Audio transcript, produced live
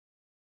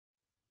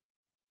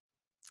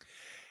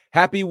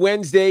Happy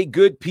Wednesday,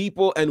 good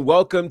people, and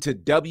welcome to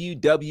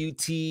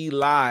WWT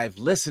Live.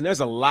 Listen,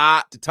 there's a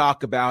lot to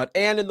talk about,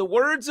 and in the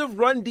words of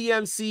Run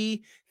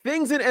DMC,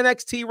 things in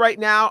NXT right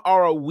now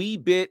are a wee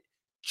bit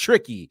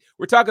tricky.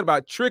 We're talking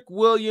about Trick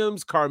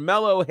Williams,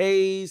 Carmelo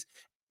Hayes,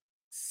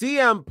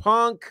 CM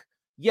Punk.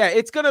 Yeah,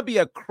 it's going to be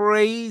a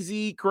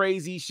crazy,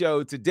 crazy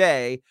show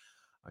today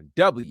on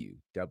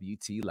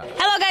WWT Live.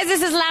 Hello, guys.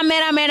 This is La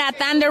Mera Mera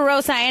Thunder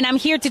Rosa, and I'm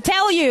here to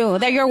tell you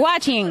that you're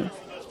watching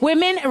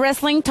Women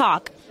Wrestling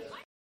Talk.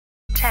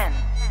 10,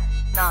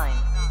 9,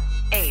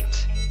 8,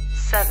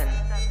 7,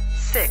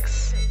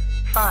 6,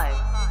 5,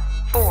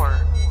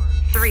 4,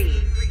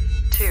 3,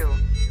 2,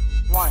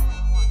 1,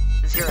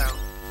 0.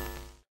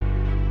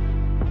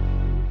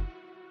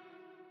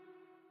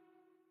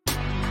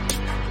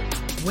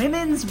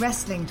 Women's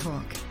Wrestling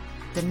Talk,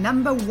 the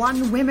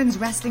 #1 women's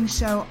wrestling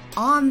show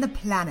on the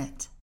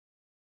planet.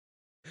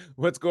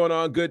 What's going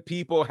on, good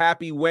people?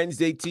 Happy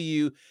Wednesday to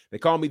you. They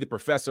call me the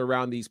professor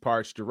around these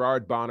parts,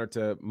 Gerard Bonner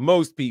to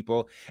most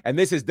people. And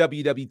this is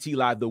WWT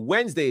Live, the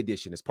Wednesday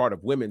edition, as part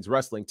of Women's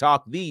Wrestling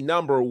Talk, the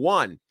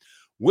 #1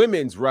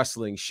 women's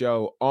wrestling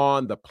show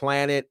on the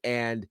planet.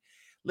 And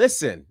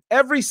listen,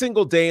 every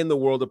single day in the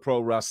world of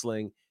pro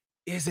wrestling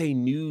is a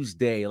news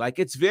day. Like,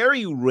 it's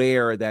very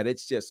rare that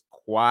it's just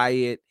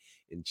quiet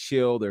and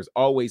chill. There's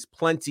always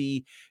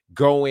plenty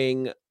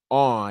going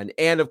on.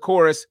 And of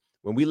course,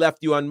 when we left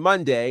you on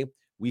Monday,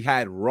 we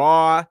had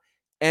Raw,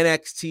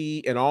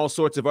 NXT, and all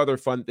sorts of other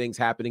fun things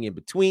happening in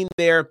between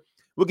there.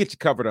 We'll get you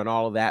covered on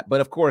all of that. But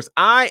of course,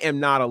 I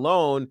am not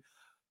alone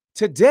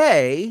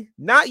today,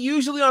 not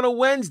usually on a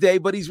Wednesday,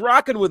 but he's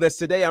rocking with us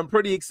today. I'm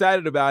pretty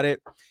excited about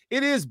it.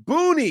 It is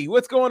Booney.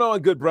 What's going on,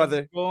 good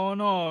brother? What's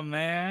going on,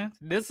 man?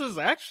 This is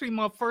actually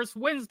my first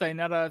Wednesday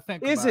now that I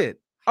think about it. Is it?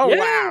 Oh,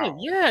 yeah, wow.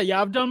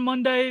 Yeah. I've done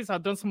Mondays.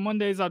 I've done some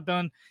Mondays. I've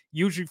done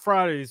usually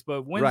Fridays,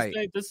 but Wednesday,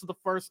 Right. This is the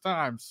first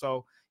time.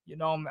 So,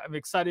 I'm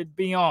excited to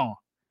be on.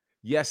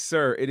 Yes,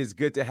 sir. It is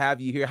good to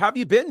have you here. How have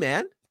you been,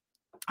 man?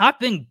 I've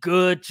been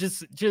good,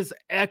 just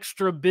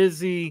extra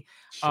busy,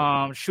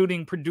 Sure.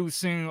 shooting,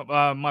 producing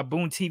my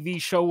Boom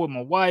TV show with my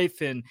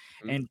wife and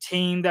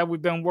team that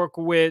we've been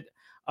working with.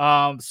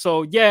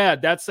 So yeah,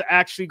 that's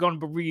actually going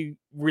to be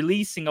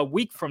releasing a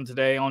week from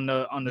today on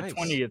the Nice.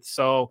 20th.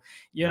 So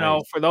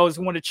Nice. for those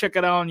who want to check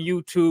it out on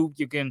YouTube,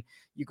 you can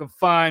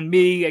find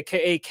me,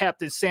 aka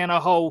Captain Santa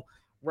Ho,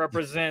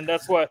 represent.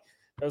 That's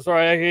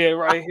right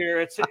here.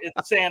 It's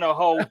Santa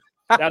Ho.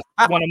 That's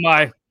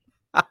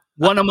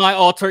one of my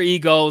alter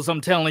egos.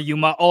 I'm telling you,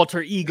 my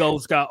alter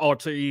egos got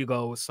alter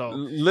egos. So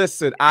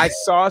listen, I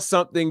saw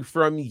something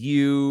from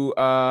you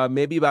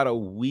maybe about a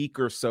week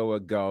or so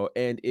ago,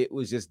 and it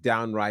was just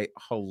downright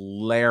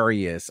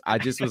hilarious. I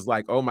just was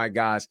like, oh my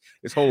gosh,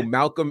 this whole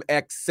Malcolm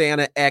X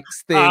Santa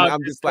X thing.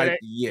 I'm just like,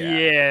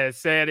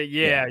 Santa,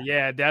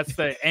 yeah. That's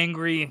the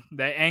angry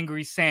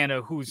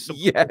Santa who's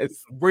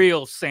yes,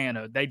 real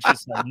Santa. They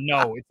just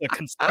no, it's a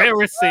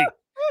conspiracy.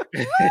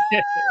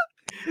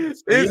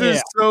 This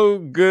is so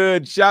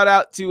good. Shout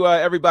out to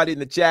everybody in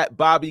the chat.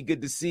 Bobby,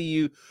 good to see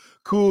you.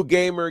 Cool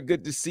Gamer,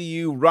 good to see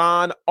you.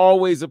 Ron,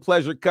 always a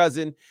pleasure,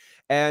 cousin.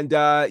 And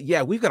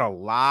we've got a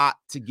lot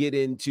to get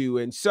into.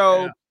 And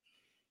so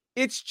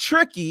it's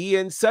tricky,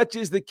 and such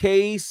is the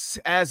case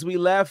as we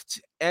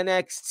left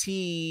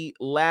NXT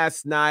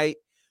last night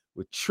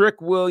with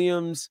Trick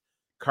Williams,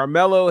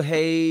 Carmelo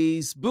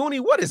Hayes. Booney,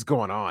 what is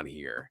going on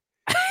here?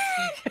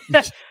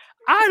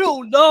 I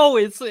don't know.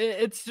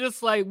 It's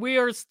just like we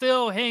are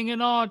still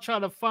hanging on,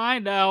 trying to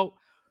find out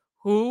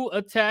who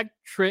attacked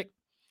Trick.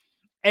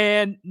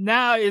 And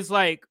now it's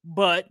like,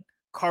 but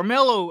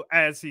Carmelo,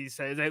 as he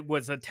says, it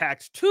was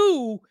attacked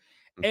too.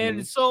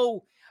 And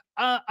so,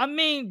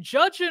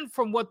 judging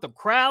from what the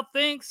crowd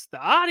thinks,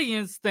 the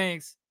audience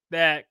thinks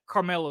that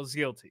Carmelo's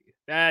guilty.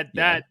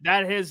 That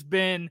has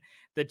been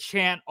the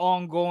chant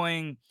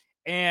ongoing.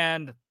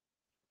 And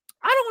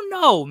I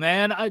don't know,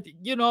 man.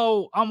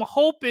 I'm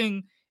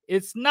hoping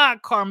it's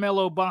not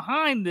Carmelo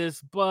behind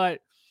this,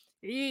 but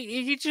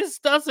he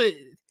just doesn't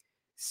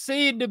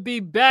seem to be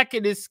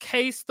backing his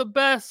case the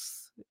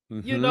best.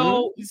 He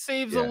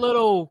seems a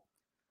little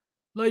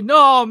like,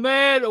 no,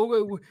 man,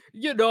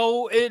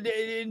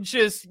 and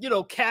just,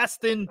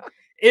 casting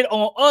it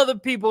on other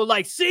people.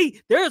 Like, see,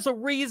 there's a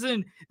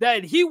reason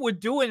that he would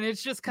do it. And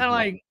it's just kind of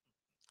like,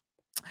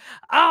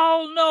 I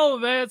don't know,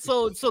 man.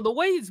 So the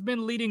way it's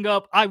been leading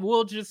up, I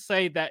will just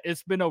say that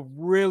it's been a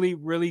really,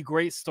 really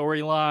great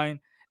storyline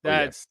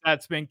that's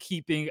been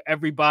keeping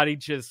everybody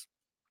just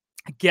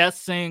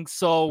guessing.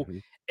 So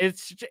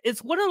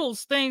it's one of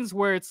those things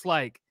where it's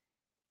like,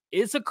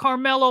 is a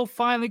Carmelo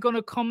finally going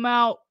to come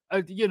out?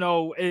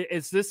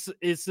 Is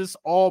this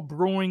all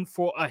brewing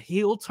for a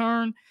heel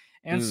turn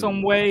in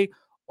some way,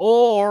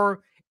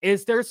 or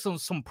is there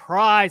some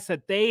prize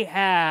that they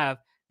have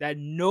that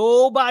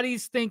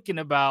nobody's thinking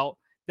about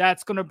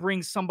that's going to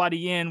bring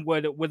somebody in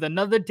with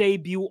another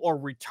debut or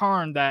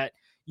return that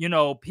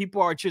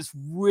people are just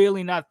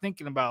really not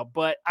thinking about?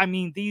 But I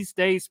mean, these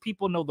days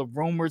people know the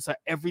rumors of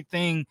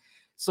everything,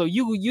 so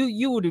you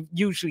would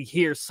usually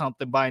hear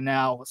something by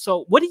now.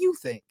 So what do you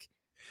think?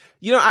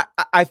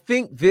 I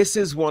think this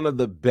is one of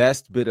the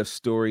best bit of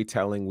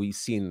storytelling we've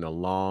seen in a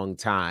long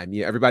time.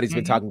 Everybody's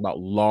been Mhm. talking about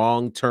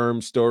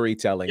long-term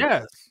storytelling.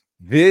 Yes.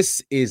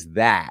 This is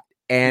that.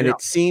 And Yeah.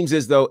 it seems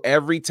as though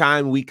every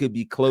time we could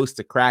be close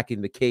to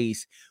cracking the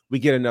case, we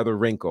get another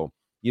wrinkle.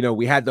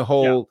 We had the Yeah.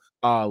 whole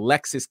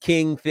Lexus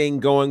King thing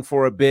going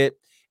for a bit,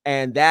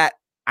 and that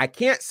I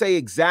can't say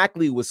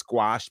exactly was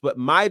squashed, but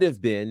might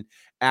have been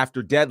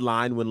after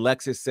deadline when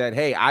Lexus said,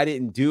 "Hey, I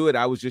didn't do it.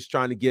 I was just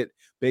trying to get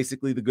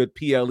basically the good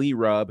PLE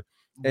rub."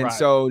 And Right.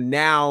 so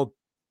now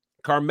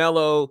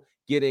Carmelo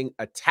getting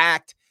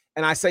attacked.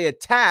 And I say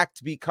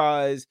attacked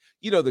because,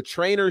 the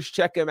trainers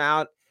check him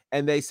out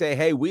and they say,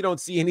 "Hey, we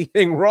don't see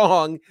anything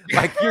wrong.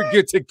 Like, you're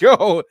good to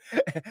go."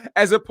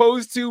 As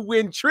opposed to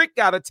when Trick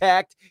got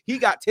attacked, he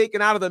got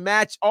taken out of the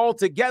match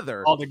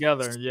altogether.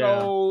 Altogether, yeah.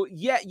 So,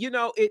 yeah,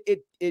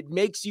 it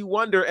makes you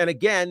wonder. And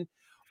again,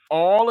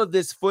 all of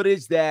this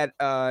footage that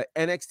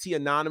NXT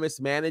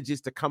Anonymous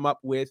manages to come up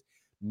with,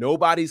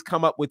 nobody's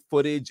come up with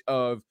footage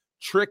of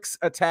Trick's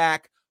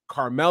attack,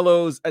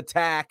 Carmelo's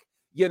attack.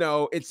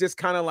 It's just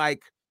kind of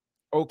like,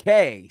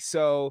 okay.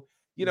 So,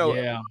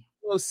 Yeah.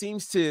 Carmelo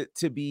seems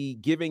to be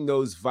giving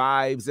those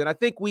vibes. And I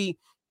think we've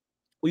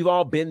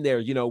all been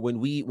there, when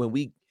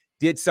we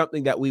did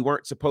something that we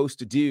weren't supposed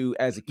to do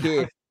as a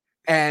kid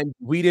and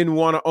we didn't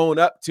want to own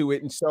up to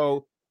it. And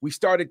so we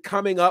started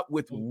coming up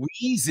with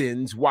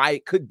reasons why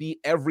it could be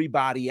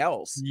everybody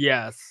else.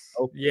 Yes.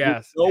 With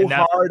Yes. no And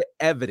that's hard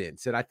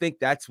evidence. And I think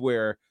that's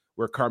where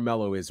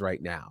Carmelo is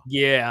right now.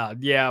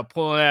 yeah.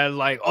 Pulling that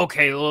like,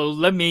 okay, well,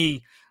 let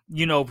me,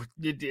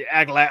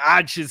 act like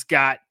I just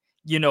got,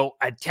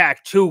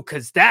 attacked too,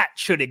 because that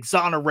should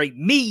exonerate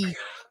me.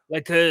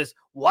 Because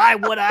why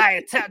would I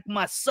attack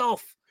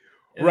myself?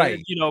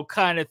 Right.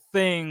 Kind of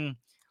thing.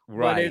 But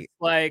Right. it's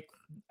like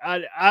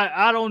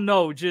I don't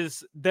know.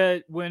 Just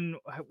that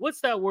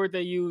what's that word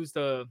they use?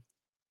 The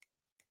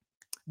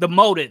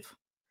motive.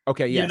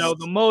 Okay. Yes.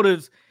 The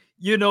motives,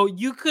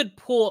 you could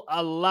pull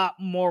a lot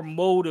more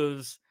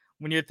motives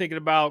when you're thinking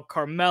about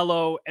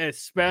Carmelo,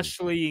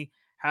 especially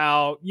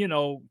how,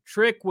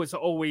 Trick was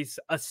always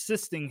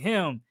assisting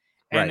him.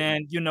 And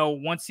Right.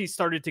 then, once he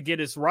started to get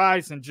his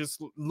rise and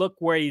just look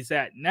where he's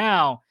at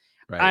now.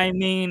 Right. I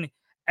mean,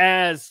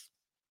 as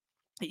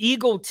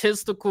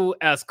egotistical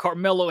as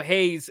Carmelo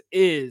Hayes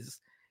is,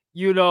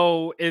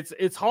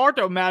 it's hard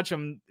to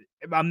imagine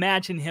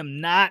him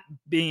not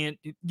being,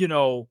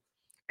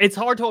 it's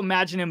hard to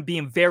imagine him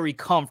being very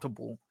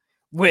comfortable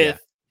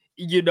with,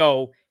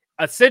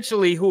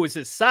 essentially who is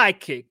his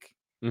sidekick,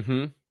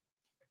 Mm-hmm.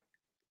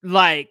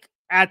 like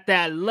at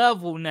that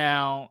level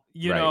now,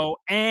 Right.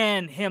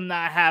 and him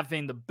not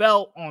having the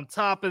belt on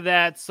top of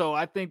that. So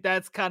I think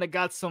that's kind of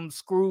got some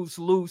screws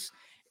loose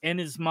in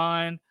his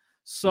mind.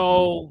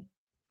 So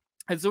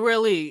it's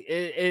really,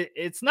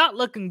 it's not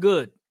looking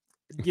good,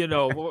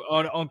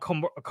 on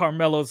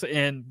Carmelo's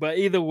end. But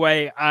either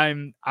way,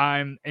 I'm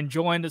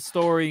enjoying the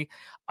story.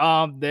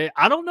 I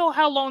don't know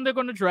how long they're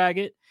going to drag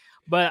it,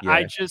 but I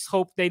Yeah. just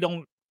hope they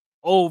don't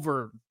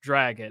over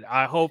drag it.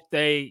 I hope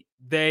it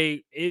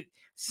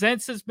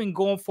since it's been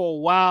going for a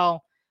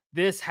while,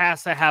 this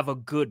has to have a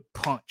good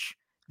punch.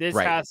 This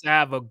Right. has to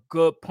have a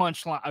good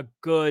punchline, a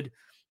good,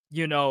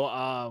 what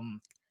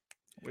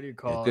do you A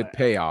call good it?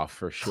 payoff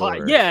for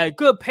sure. Yeah,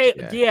 good pay.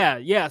 Yeah.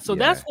 Yeah. So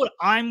that's what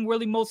I'm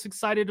really most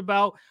excited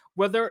about.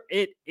 Whether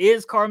it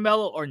is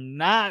Carmelo or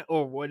not,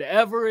 or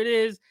whatever it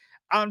is,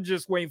 I'm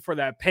just waiting for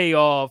that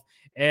payoff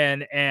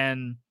and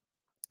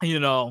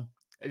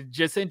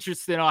just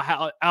interested on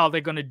how they're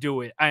gonna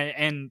do it.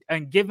 And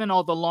given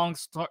all the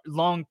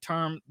long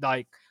term,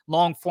 like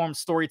long form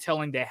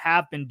storytelling they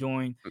have been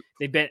doing,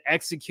 they've been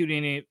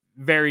executing it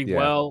very Yeah.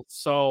 well.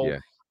 So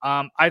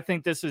Yeah. I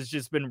think this has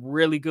just been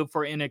really good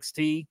for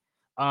NXT.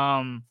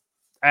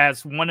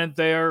 As one of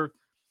their,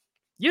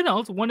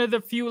 it's one of the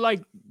few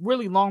like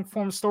really long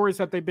form stories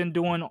that they've been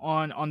doing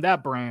on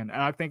that brand,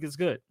 and I think it's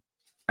good.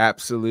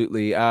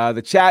 Absolutely.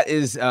 The chat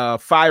is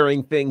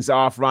firing things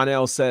off.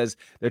 Ronell says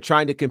they're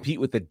trying to compete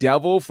with the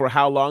devil for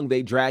how long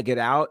they drag it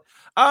out.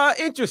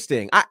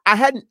 Interesting. I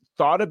hadn't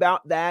thought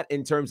about that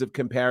in terms of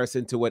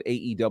comparison to what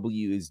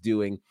AEW is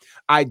doing.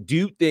 I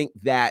do think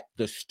that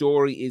the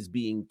story is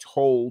being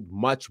told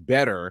much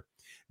better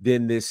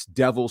than this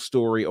devil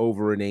story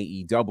over in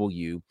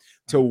AEW,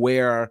 to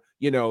where,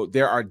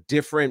 there are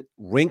different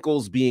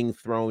wrinkles being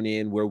thrown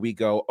in where we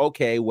go,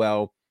 okay,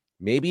 well,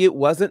 maybe it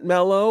wasn't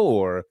Mello,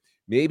 or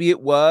maybe it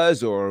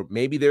was, or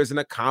maybe there's an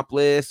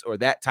accomplice or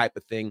that type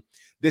of thing.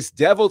 This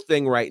devil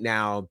thing right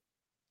now,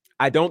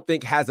 I don't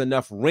think has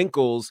enough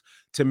wrinkles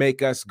to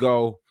make us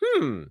go,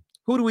 who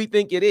do we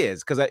think it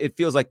is? Because it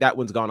feels like that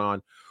one's gone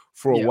on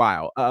for a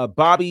while.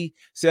 Bobby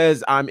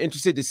says, I'm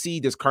interested to see,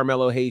 does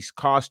Carmelo Hayes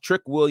cost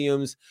Trick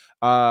Williams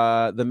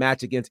the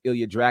match against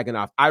Ilya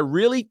Dragunov? I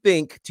really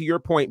think, to your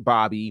point,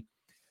 Bobby,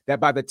 that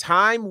by the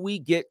time we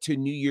get to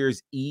New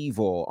Year's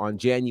Evil on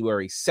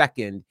January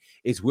 2nd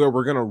is where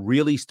we're going to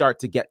really start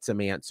to get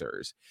some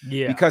answers.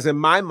 Yeah. Because in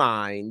my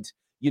mind,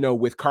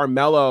 with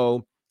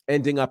Carmelo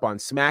ending up on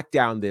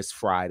SmackDown this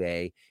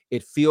Friday,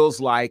 it feels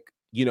like,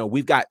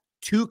 we've got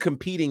two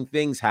competing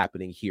things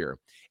happening here.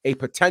 A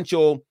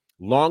potential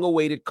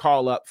long-awaited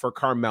call-up for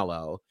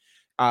Carmelo.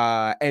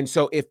 And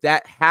so if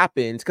that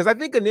happens, because I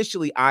think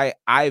initially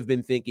I've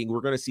been thinking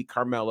we're going to see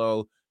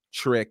Carmelo,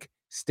 Trick,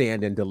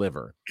 stand and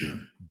deliver.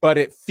 But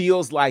it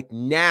feels like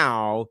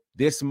now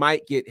this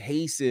might get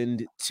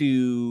hastened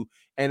to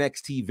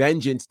NXT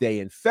Vengeance Day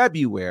in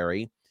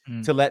February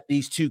to let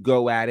these two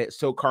go at it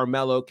so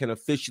Carmelo can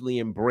officially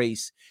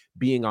embrace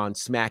being on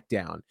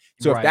SmackDown.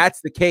 So if that's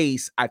the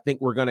case, I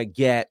think we're going to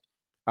get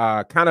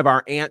kind of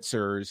our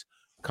answers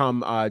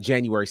come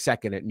January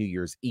 2nd at New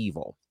Year's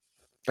Evil.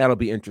 That'll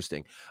be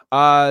interesting.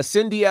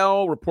 Cindy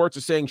L reports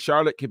are saying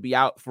Charlotte could be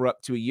out for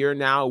up to a year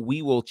now.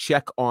 We will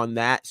check on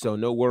that, so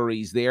no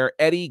worries there.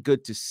 Eddie,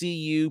 good to see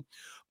you.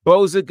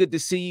 Boza, good to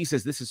see you.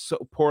 Says this is so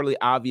poorly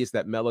obvious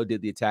that Melo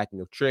did the attacking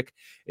of Trick.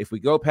 If we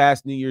go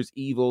past New Year's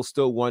Evil,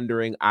 still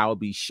wondering, I'll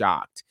be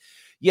shocked.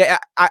 Yeah,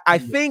 I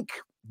think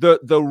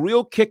the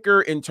real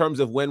kicker in terms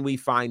of when we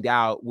find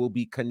out will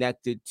be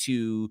connected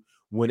to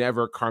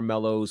whenever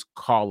Carmelo's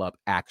call-up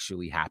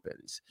actually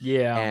happens.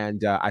 Yeah.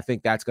 And I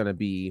think that's going to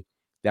be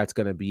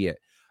it.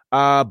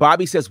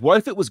 Bobby says, what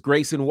if it was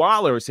Grayson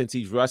Waller since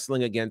he's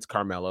wrestling against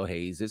Carmelo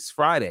Hayes this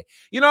Friday?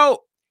 You know,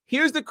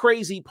 here's the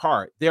crazy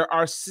part. There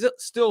are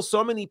still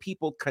so many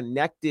people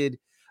connected,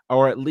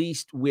 or at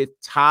least with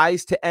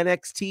ties to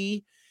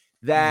NXT,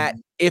 that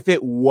if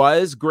it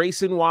was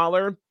Grayson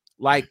Waller,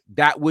 like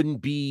that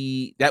wouldn't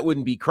be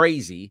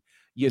crazy.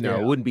 You know,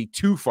 it wouldn't be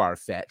too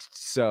far-fetched.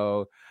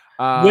 So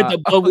would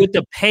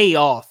the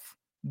payoff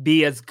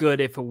be as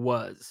good if it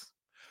was?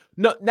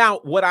 No, now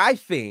what I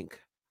think,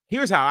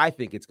 here's how I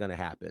think it's going to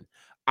happen.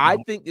 I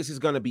think this is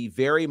going to be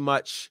very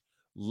much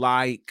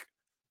like,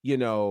 you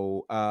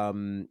know,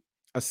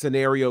 a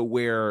scenario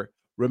where,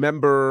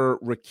 remember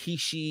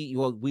Rikishi?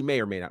 Well, we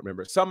may or may not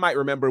remember. Some might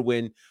remember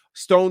when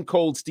Stone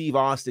Cold Steve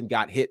Austin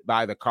got hit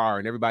by the car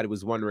and everybody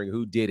was wondering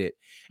who did it.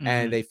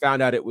 And they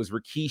found out it was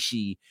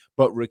Rikishi,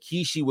 but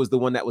Rikishi was the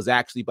one that was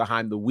actually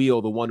behind the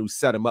wheel. The one who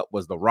set him up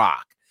was The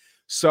Rock.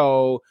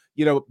 So,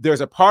 you know,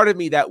 there's a part of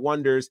me that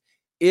wonders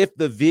if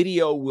the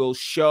video will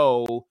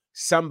show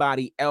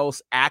somebody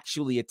else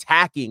actually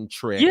attacking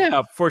Trick.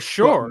 Yeah, for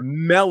sure.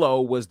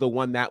 Melo was the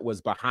one that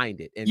was behind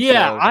it. And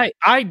yeah, so,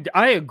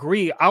 I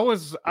agree. I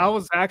was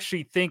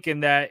actually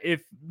thinking that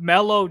if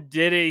Melo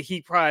did it,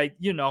 he probably,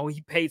 you know,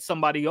 he paid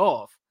somebody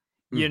off,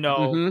 you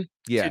know,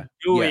 to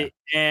do it.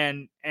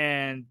 And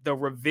the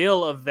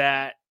reveal of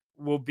that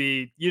will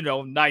be, you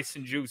know, nice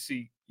and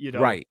juicy, you know.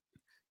 Right.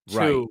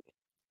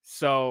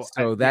 So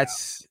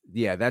that's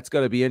that's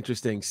going to be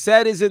interesting.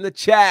 Seth is in the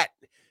chat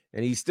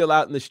and he's still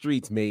out in the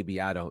streets. Maybe,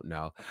 I don't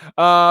know.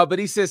 But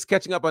he says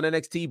catching up on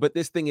NXT, but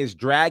this thing is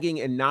dragging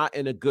and not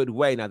in a good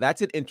way. Now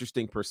that's an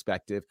interesting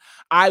perspective.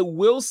 I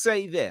will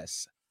say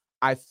this.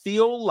 I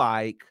feel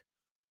like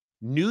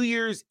New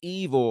Year's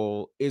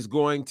Evil is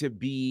going to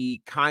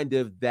be kind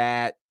of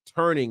that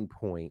turning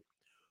point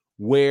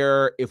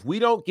where if we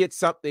don't get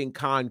something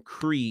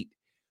concrete,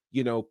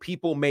 you know,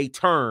 people may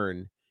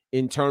turn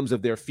in terms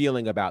of their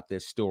feeling about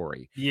this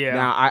story. Yeah.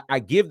 Now, I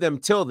give them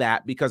till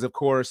that because, of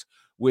course,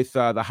 with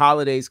the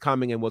holidays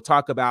coming, and we'll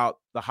talk about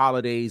the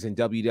holidays and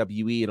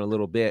WWE in a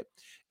little bit,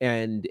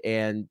 and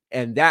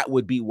that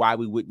would be why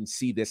we wouldn't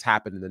see this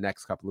happen in the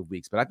next couple of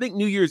weeks. But I think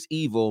New Year's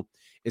Evil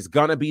is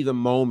gonna be the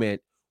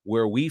moment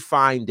where we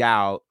find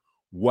out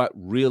what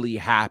really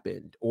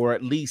happened, or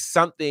at least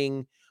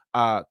something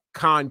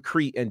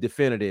concrete and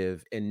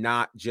definitive, and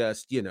not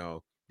just, you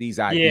know, these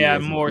ideas. Yeah,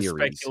 more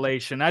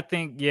speculation. I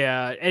think,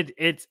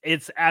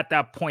 it's at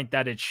that point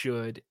that it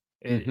should.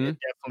 It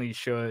definitely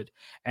should.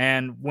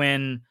 And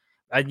when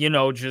you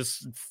know,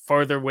 just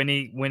further when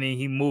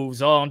he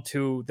moves on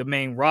to the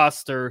main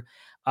roster,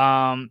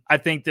 I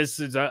think this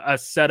is a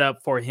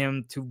setup for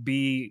him to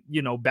be,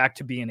 you know, back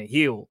to being a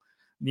heel.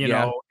 You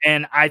know,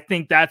 and I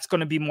think that's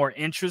going to be more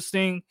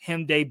interesting,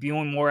 him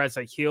debuting more as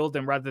a heel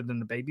than rather than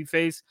the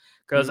babyface.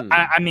 Because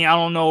I mean, I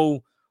don't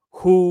know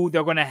who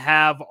they're going to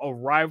have a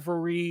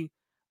rivalry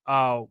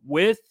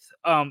with.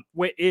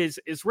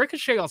 Is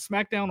Ricochet on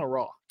SmackDown or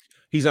Raw?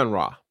 He's on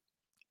Raw.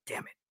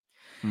 Damn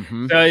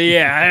it. So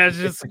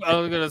I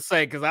was gonna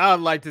say, because I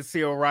would like to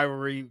see a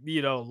rivalry,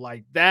 you know,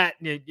 like that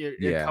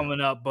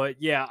coming up. But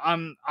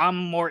I'm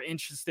more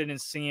interested in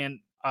seeing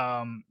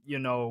you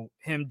know,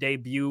 him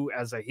debut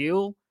as a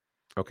heel.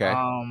 Okay.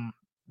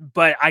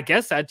 But I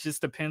guess that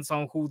just depends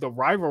on who the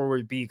rival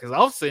would be, because I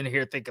was sitting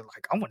here thinking,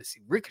 like, I want to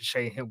see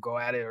Ricochet and him go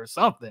at it or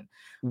something.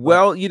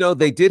 Well, you know,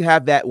 they did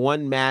have that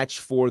one match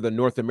for the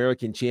North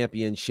American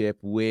Championship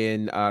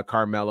when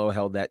Carmelo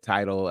held that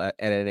title at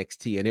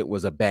NXT, and it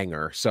was a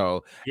banger.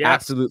 So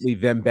absolutely,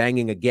 them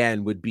banging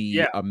again would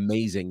be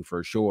amazing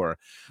for sure.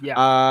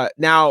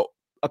 Now,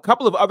 a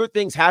couple of other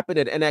things happened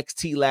at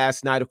NXT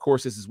last night. Of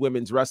course, this is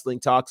women's wrestling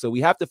talk, so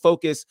we have to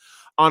focus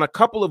on a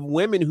couple of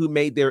women who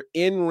made their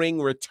in-ring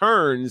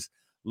returns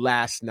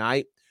last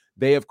night.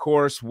 They, of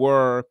course,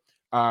 were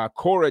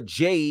Cora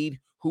Jade,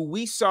 who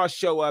we saw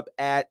show up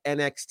at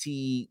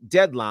NXT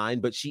Deadline,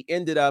 but she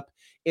ended up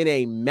in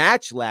a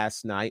match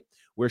last night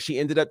where she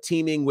ended up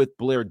teaming with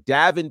Blair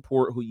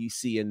Davenport, who you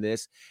see in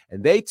this,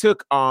 and they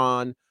took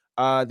on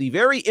the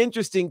very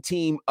interesting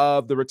team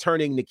of the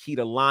returning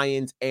Nikita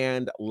Lyons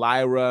and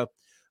Lyra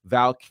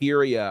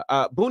Valkyria.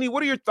 Booney,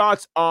 what are your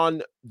thoughts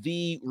on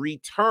the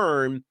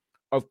return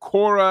of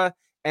Cora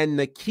and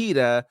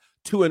Nikita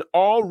to an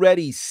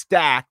already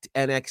stacked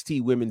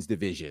NXT women's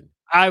division?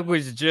 I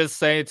was just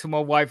saying to my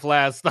wife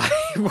last night,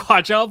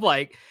 watch, I'm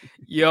like,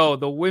 yo,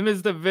 the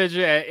women's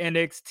division at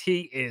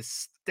NXT is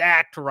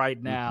stacked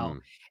right now.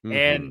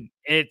 And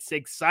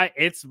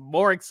it's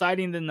more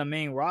exciting than the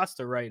main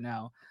roster right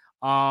now.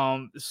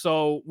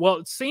 So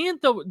well, seeing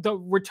the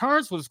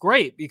returns was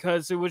great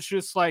because it was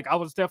just like I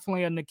was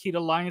definitely a Nikita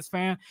Lyons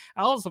fan.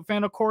 I was a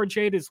fan of Cora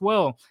Jade as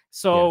well.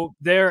 So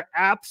their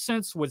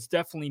absence was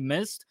definitely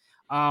missed.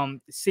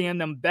 Seeing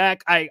them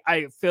back,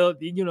 I feel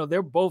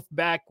they're both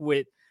back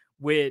with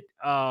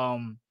a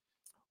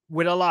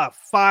lot of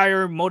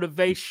fire,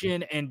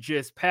 motivation, and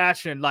just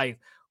passion. Like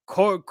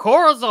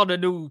Cora's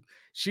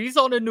she's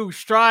on a new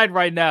stride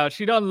right now.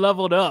 She done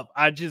leveled up.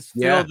 I just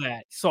feel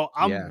that. So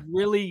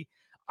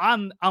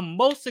I'm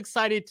most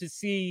excited to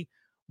see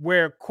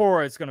where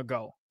Cora is gonna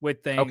go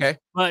with things. Okay.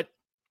 But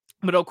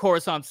of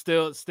course, I'm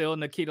still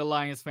Nikita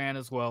Lyons fan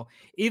as well.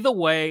 Either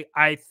way,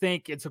 I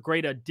think it's a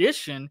great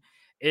addition.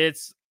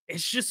 It's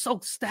just so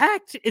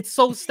stacked. It's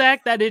so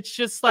stacked that it's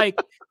just like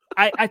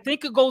I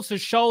think it goes to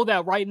show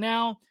that right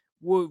now,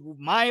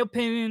 my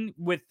opinion,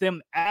 with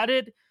them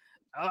added,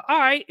 all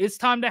right, it's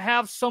time to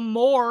have some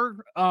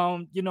more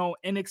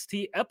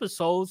NXT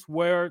episodes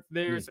where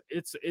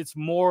it's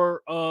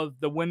more of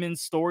the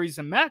women's stories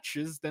and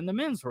matches than the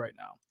men's right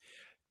now.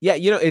 Yeah,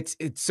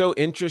 it's so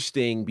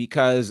interesting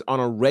because on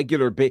a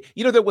regular basis,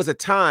 there was a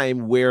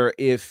time where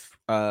if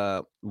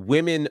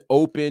women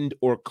opened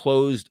or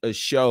closed a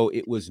show,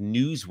 it was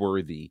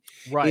newsworthy.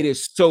 Right. It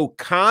is so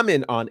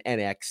common on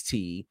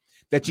NXT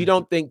that you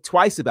don't think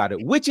twice about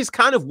it, which is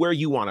kind of where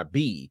you want to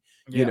be,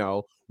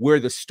 where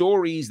the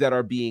stories that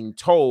are being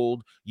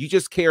told, you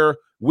just care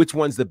which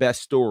one's the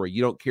best story.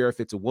 You don't care if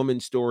it's a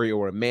woman's story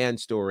or a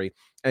man's story.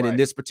 And in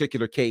this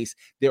particular case,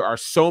 there are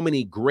so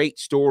many great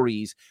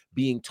stories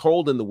being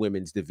told in the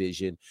women's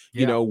division,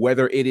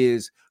 whether it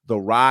is the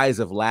rise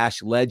of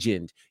Lash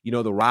Legend,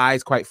 the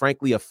rise, quite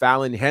frankly, of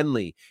Fallon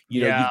Henley.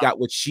 You've got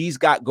what she's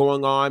got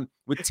going on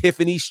with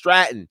Tiffany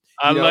Stratton.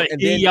 I'm like,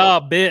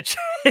 bitch.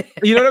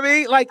 You know what I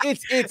mean? Like,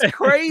 it's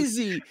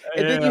crazy.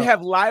 And then you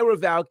have Lyra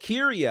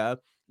Valkyria,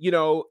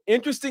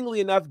 interestingly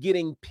enough,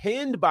 getting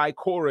pinned by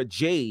Cora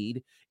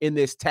Jade in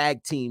this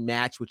tag team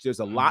match, which there's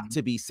a lot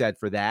to be said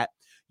for that.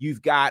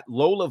 You've got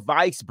Lola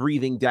Vice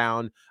breathing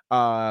down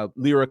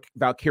Lyra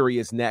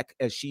Valkyria's neck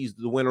as she's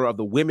the winner of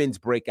the women's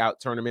breakout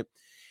tournament.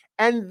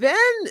 And then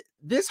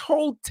this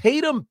whole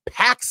Tatum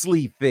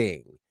Paxley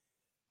thing.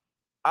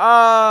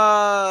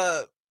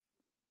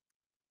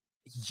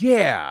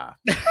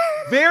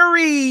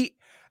 Very,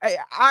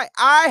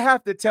 I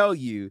have to tell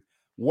you,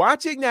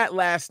 watching that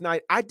last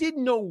night, I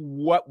didn't know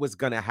what was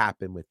going to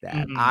happen with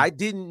that. I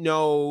didn't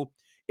know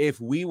if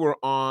we were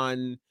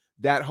on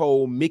that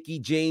whole Mickey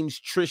James,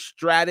 Trish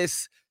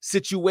Stratus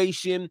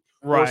situation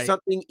or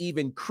something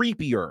even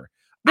creepier.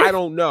 I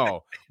don't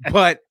know.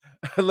 But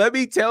let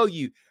me tell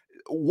you,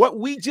 what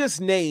we just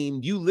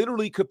named, you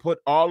literally could put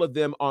all of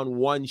them on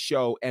one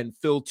show and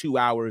fill 2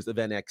 hours of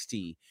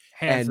NXT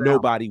and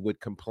nobody would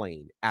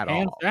complain at all.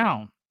 Hands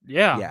down.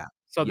 Yeah.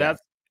 So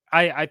that's,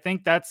 I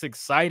think that's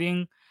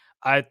exciting.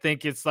 I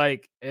think it's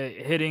like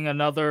hitting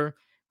another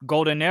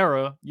golden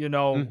era,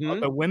 of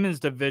the women's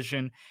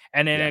division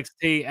and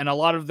NXT. And a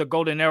lot of the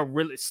golden era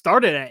really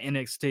started at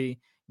NXT,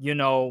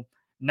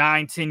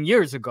 9-10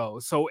 years ago.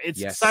 So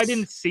it's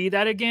exciting to see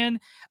that again.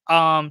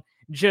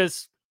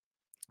 Just,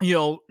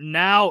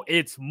 now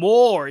it's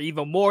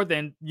even more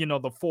than,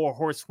 the 4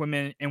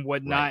 horsewomen and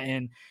whatnot.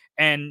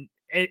 And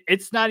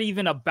it's not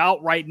even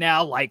about right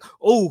now, like,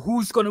 oh,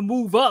 who's going to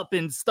move up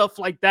and stuff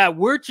like that.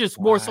 We're just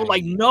more so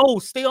like, no,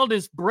 stay on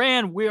this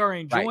brand. We are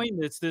enjoying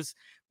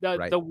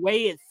the way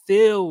it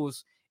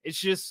feels.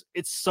 It's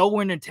so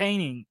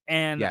entertaining.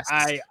 And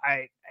I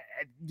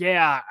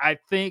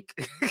think,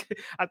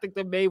 I think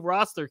the main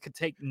roster could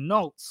take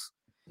notes,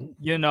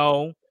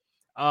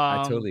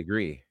 I totally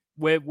agree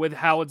with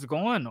how it's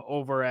going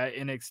over at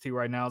NXT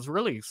right now. It's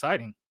really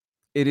exciting.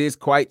 It is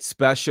quite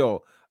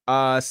special.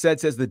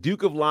 Says the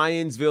Duke of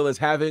Lionsville is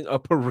having a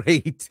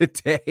parade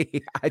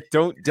today. I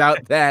don't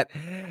doubt that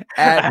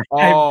at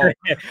all.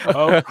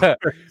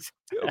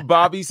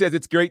 Bobby says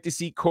it's great to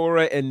see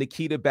Cora and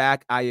Nikita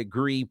back. I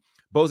agree.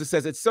 Boza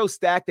says it's so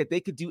stacked that they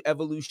could do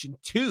Evolution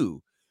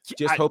 2.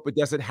 Just hope it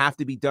doesn't have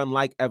to be done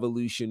like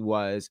Evolution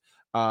was.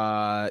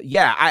 I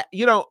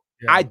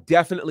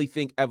definitely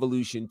think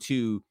Evolution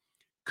 2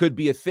 could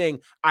be a thing.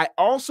 I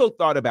also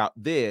thought about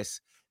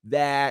this,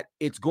 that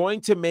it's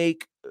going to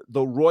make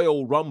the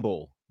Royal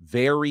Rumble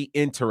very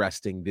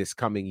interesting this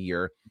coming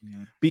year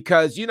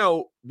because,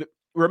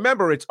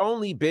 remember, it's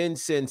only been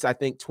since I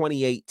think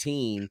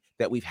 2018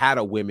 that we've had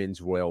a women's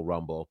Royal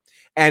Rumble.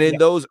 And in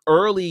those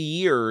early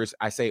years,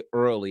 I say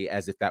early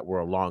as if that were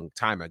a long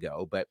time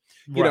ago, but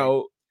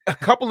a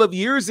couple of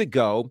years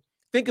ago,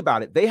 think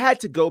about it, they had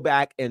to go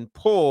back and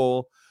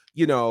pull,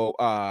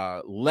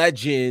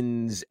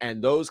 legends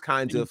and those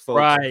kinds of folks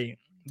Right.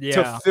 to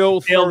Yeah.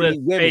 fill Fill the 30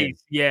 women.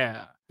 space.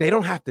 Yeah. They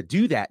don't have to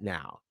do that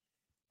now.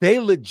 They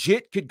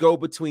legit could go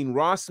between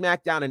Raw,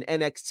 SmackDown, and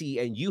NXT,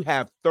 and you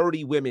have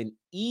 30 women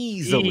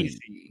easily.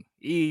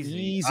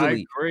 Easy.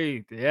 I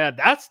agree. Yeah,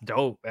 that's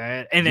dope,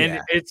 man. And then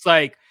Yeah. it's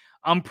like,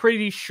 I'm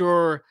pretty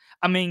sure,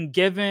 I mean,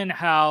 given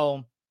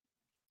how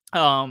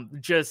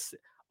just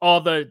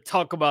all the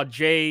talk about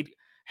Jade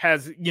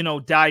has,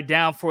 died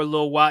down for a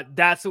little while,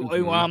 that's when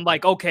Mhm. I'm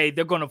like, okay,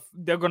 they're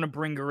gonna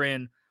bring her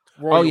in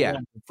Oh, Royal yeah.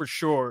 Rumble for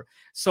sure.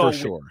 So For with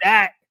sure.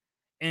 that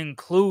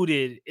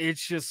included,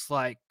 it's just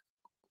like,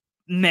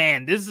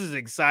 man, this is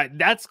exciting.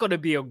 That's gonna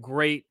be a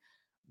great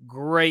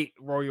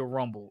Royal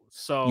Rumble.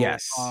 So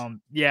Yes.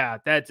 yeah,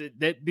 that's it.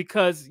 That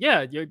because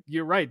yeah,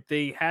 you're right.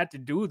 They had to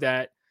do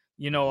that,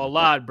 a Mhm.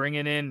 lot,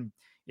 bringing in,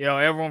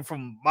 everyone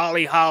from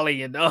Molly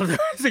Holly and others,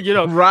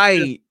 just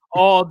Right.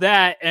 all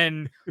that,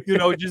 and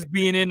just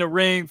being in the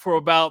ring for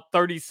about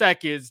 30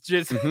 seconds,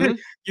 just Mhm.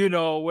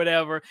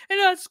 whatever. And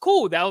that's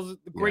cool. That was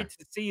Yeah. great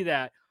to see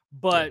that. Yeah.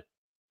 But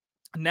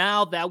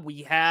now that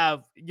we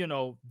have,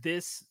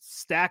 this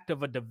stacked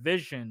of a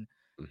division,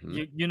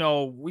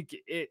 Mhm.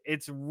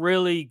 it's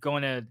really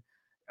gonna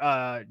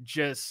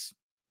just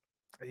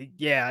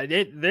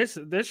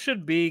this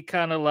should be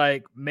kind of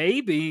like,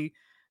 maybe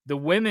the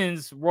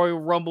women's Royal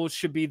Rumble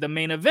should be the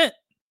main event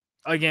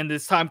again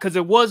this time, because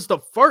it was the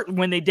first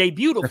when they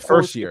debuted, The of course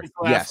first it year. was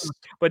the last Yes. one,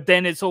 but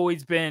then it's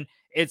always been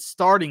it's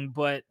starting.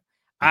 But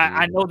Mhm.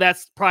 I know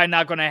that's probably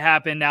not going to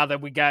happen now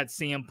that we got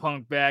CM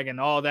Punk back and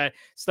all that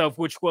stuff,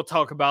 which we'll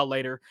talk about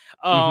later.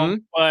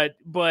 Mhm.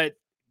 But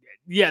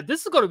yeah,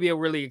 this is going to be a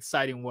really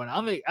exciting one.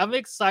 I'm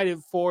excited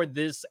for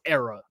this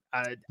era.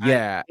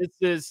 Yeah.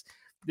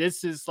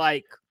 This is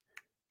like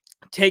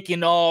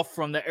taking off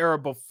from the era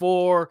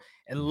before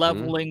and Mhm.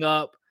 leveling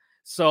up.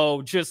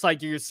 So just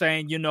like you're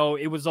saying,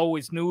 it was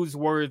always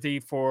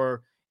newsworthy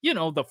for,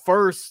 the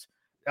first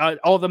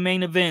all the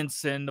main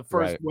events and the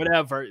first Right.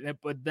 whatever.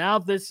 But now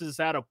this is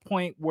at a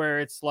point where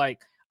it's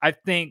like, I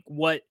think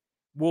what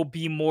will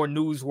be more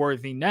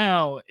newsworthy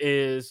now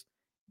is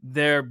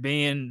there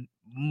being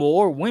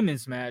more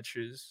women's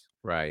matches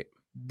Right.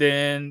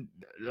 than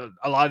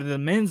a lot of the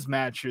men's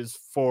matches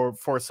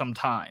for some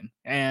time.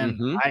 And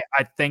Mhm.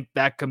 I think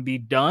that can be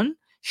done,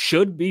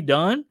 should be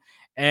done,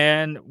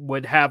 and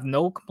would have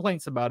no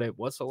complaints about it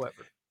whatsoever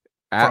from me.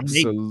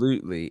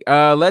 Absolutely.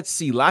 Let's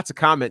see. Lots of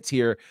comments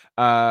here.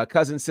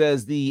 Cousin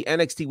says the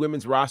NXT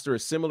women's roster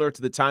is similar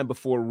to the time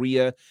before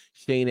Rhea,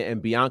 Shayna,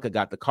 and Bianca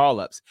got the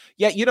call-ups.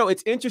 Yeah,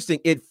 it's interesting.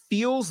 It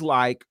feels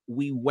like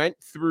we went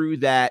through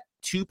that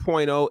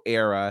 2.0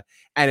 era,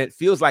 and it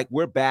feels like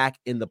we're back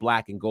in the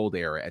black and gold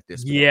era at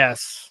this point.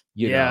 Yes.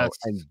 Yes.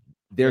 And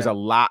there's Yeah. a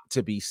lot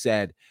to be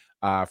said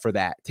for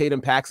that.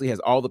 Tatum Paxley has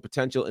all the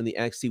potential in the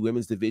NXT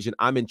women's division.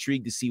 I'm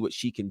intrigued to see what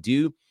she can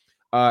do.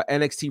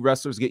 NXT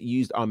wrestlers get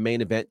used on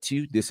main event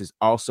too. This is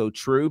also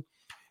true.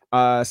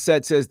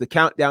 Says the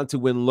countdown to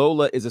when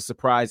Lola is a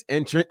surprise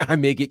entrant, I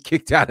may get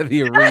kicked out of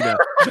the arena.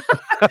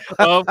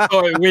 Of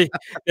course,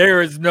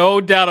 there is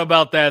no doubt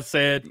about that,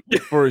 said.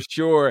 For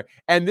sure.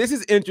 And this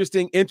is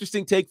interesting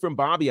take from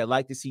Bobby. I'd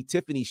like to see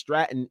Tiffany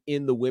Stratton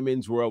in the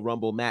women's Royal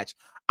Rumble match.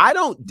 I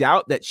don't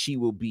doubt that she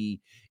will be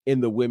in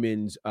the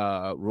women's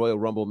Royal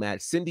Rumble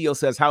match. Cindy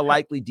says, how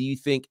likely do you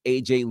think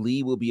AJ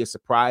Lee will be a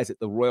surprise at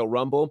the Royal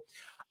Rumble?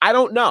 I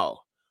don't know.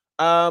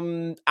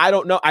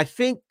 I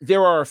think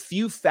there are a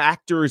few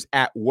factors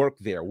at work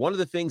there. One of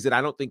the things that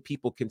I don't think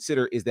people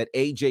consider is that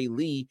AJ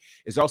Lee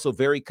is also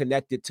very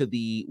connected to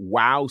the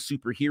WoW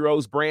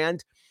Superheroes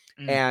brand.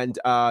 And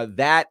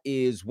that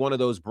is one of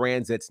those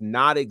brands that's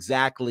not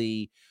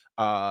exactly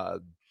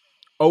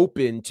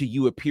open to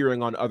you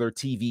appearing on other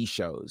TV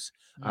shows.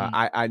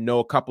 I know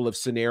a couple of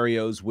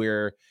scenarios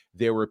where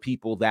there were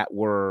people that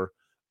were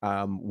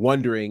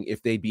wondering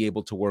if they'd be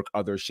able to work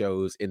other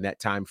shows in that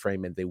time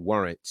frame, and they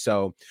weren't.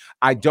 So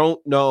I don't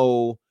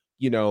know,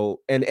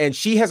 and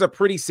she has a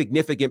pretty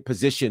significant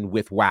position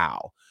with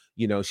WoW.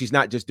 She's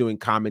not just doing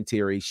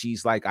commentary.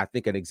 She's like, I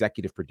think, an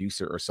executive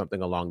producer or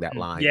something along that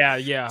line.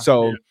 Yeah.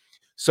 So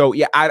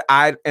yeah,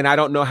 I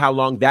don't know how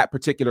long that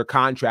particular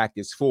contract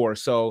is for.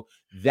 So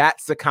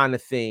that's the kind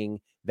of thing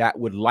that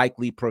would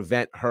likely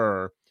prevent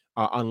her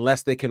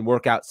unless they can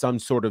work out some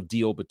sort of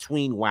deal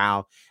between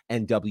WoW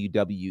and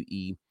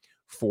WWE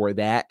for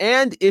that.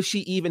 And if she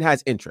even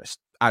has interest,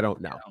 I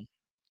don't know.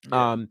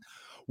 Yeah.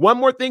 One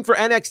more thing for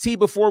NXT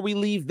before we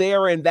leave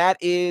there, and that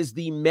is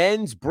the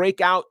men's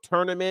breakout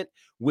tournament,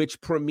 which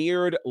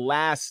premiered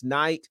last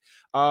night.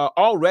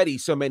 Already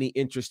so many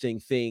interesting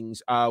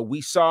things.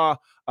 We saw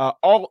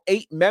all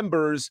 8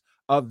 members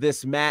of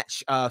this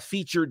match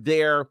featured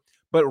there.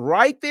 But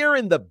right there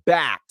in the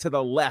back to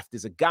the left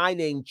is a guy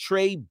named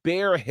Trey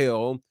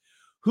Bearhill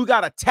who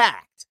got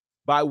attacked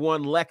by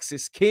one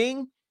Lexis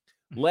King.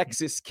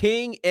 Lexis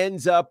King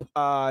ends up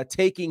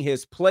taking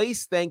his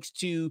place thanks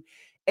to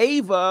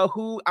Ava,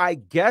 who I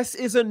guess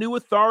is a new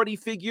authority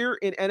figure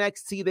in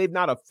NXT. They've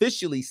not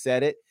officially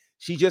said it.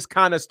 She just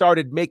kind of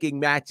started making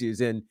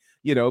matches and,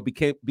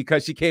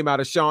 because she came out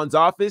of Sean's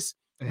office,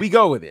 we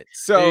go with it.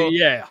 So,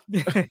 yeah.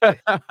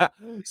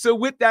 so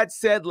with that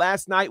said,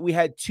 last night we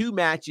had 2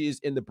 matches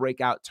in the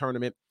breakout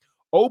tournament.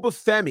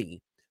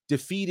 Obafemi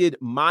defeated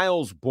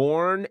Miles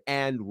Bourne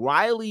and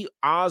Riley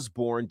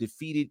Osborne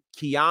defeated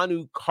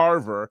Keanu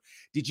Carver.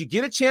 Did you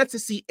get a chance to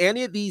see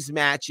any of these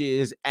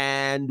matches?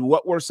 And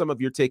what were some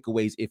of your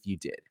takeaways if you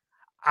did?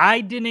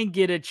 I didn't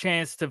get a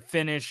chance to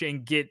finish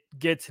and get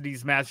to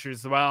these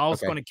matches, but I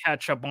was going to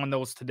catch up on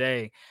those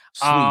today.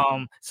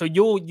 Sweet. So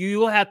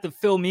you'll have to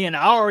fill me in.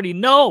 I already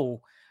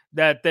know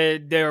that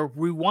they're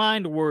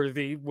rewind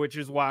worthy, which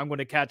is why I'm going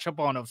to catch up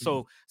on them.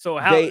 So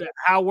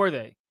how were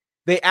they?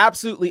 They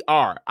absolutely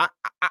are.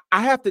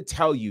 I have to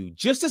tell you,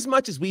 just as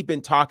much as we've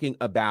been talking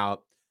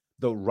about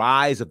the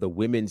rise of the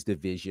women's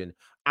division,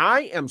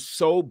 I am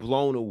so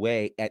blown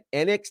away at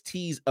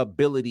NXT's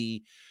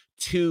ability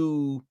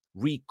to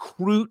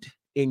recruit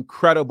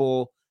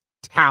incredible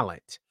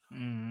talent.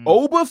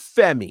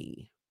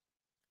 Obafemi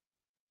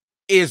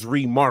is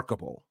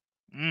remarkable.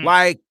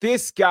 Like,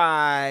 this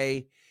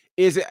guy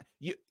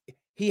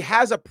he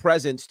has a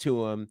presence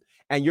to him,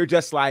 and you're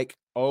just like,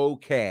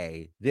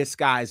 okay, this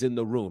guy's in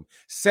the room.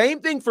 Same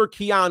thing for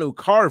Keanu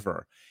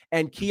Carver.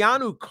 And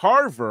Keanu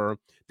Carver,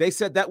 they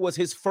said that was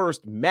his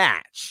first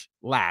match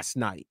last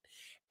night.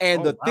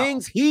 And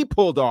things he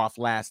pulled off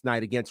last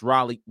night against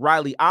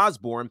Riley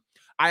Osborne,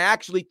 I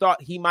actually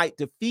thought he might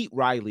defeat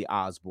Riley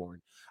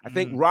Osborne. I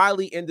think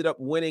Riley ended up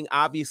winning,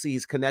 obviously,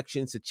 his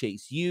connections to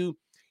Chase U.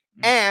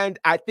 And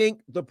I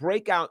think the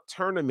breakout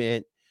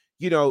tournament,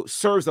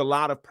 serves a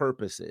lot of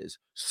purposes.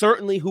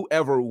 Certainly,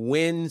 whoever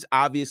wins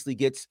obviously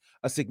gets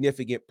a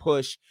significant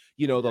push.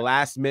 The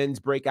last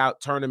men's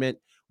breakout tournament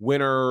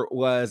winner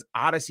was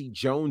Odyssey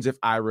Jones, if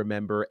I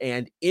remember,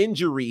 and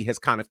injury has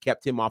kind of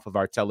kept him off of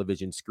our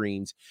television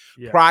screens.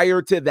 Yeah.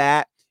 Prior to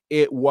that,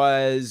 it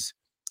was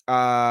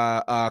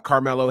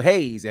Carmelo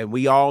Hayes, and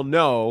we all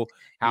know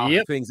how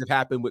things have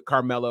happened with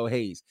Carmelo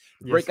Hayes.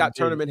 The breakout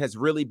tournament has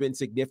really been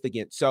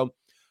significant. So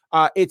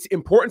it's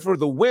important for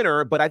the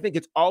winner, but I think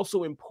it's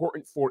also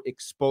important for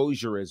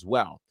exposure as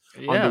well.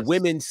 Yes. On the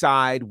women's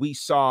side, we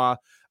saw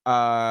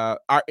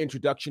our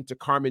introduction to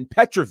Carmen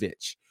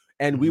Petrovich,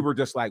 and we were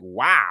just like,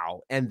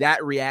 wow. And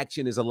that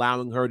reaction is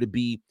allowing her to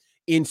be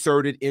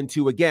inserted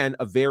into, again,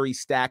 a very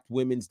stacked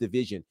women's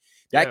division.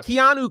 That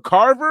Keanu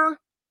Carver,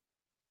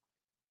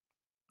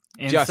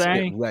 insane. Just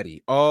get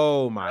ready.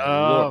 Oh, my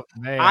Lord.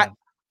 Man.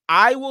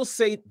 I will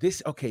say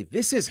this. Okay,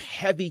 this is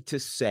heavy to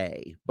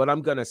say, but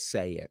I'm going to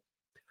say it.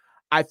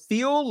 I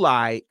feel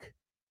like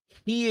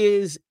he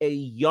is a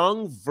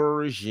young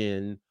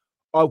version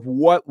of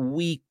what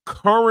we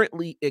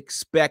currently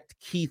expect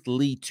Keith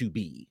Lee to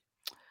be.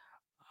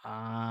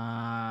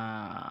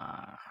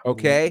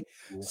 Okay.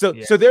 So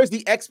there's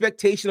the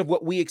expectation of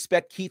what we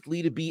expect Keith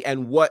Lee to be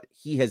and what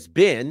he has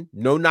been.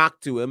 No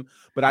knock to him,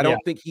 but I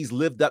don't think he's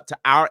lived up to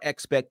our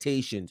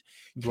expectations.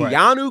 Right.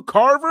 Keanu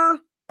Carver,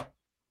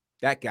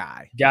 that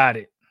guy. Got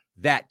it.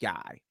 That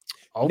guy.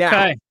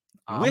 Okay.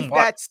 Now, with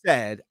that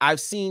said, I've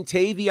seen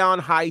Tavion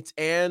Heights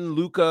and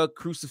Luca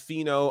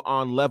Crucifino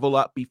on Level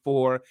Up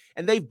before,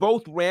 and they've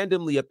both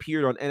randomly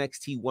appeared on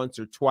NXT once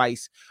or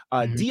twice.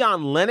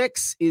 Dion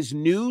Lennox is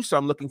new, so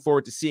I'm looking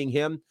forward to seeing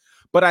him.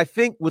 But I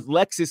think with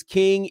Lexis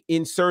King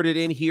inserted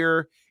in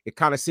here, it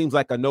kind of seems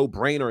like a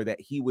no-brainer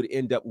that he would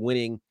end up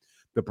winning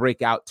the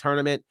breakout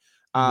tournament.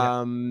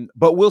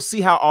 But we'll see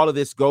how all of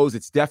this goes.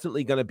 It's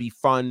definitely going to be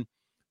fun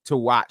to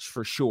watch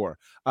for sure.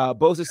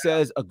 Boza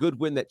says a good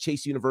win that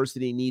Chase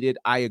University needed.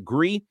 I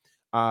agree.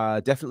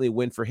 Definitely a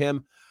win for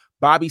him.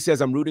 Bobby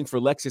says I'm rooting for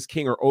Lexis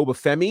King or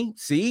Obafemi.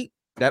 See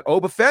that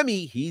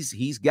Obafemi,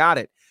 he's got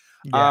it.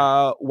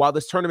 While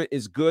this tournament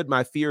is good,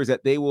 my fear is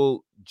that they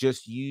will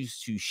just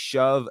use to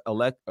shove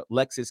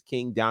Lexis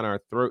King down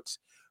our throats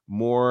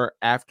more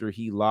after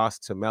he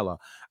lost to Mella.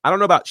 I don't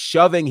know about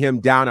shoving him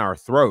down our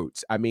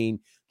throats. I mean,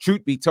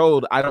 truth be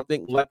told, I don't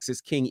think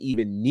Lexis King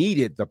even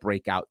needed the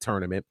breakout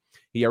tournament.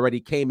 He already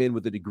came in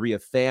with a degree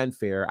of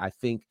fanfare. I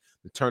think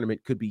the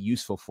tournament could be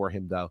useful for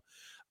him, though.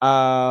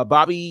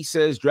 Bobby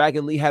says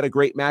Dragon Lee had a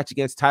great match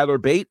against Tyler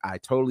Bate. I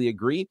totally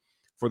agree.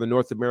 For the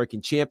North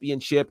American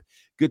Championship.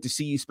 Good to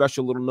see you,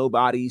 special little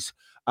nobodies.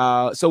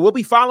 So we'll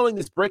be following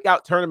this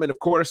breakout tournament, of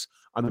course,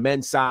 on the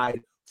men's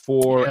side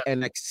for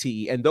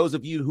NXT. And those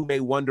of you who may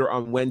wonder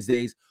on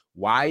Wednesdays,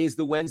 why is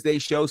the Wednesday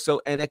show so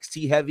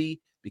NXT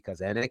heavy? Because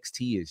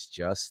NXT is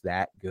just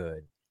that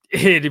good.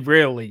 It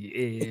really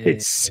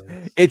is.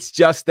 It's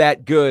just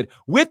that good.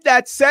 With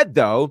that said,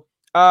 though,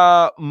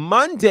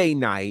 Monday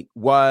night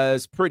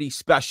was pretty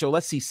special.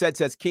 Let's see.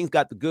 Says King's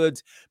got the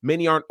goods.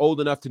 Many aren't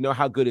old enough to know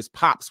how good his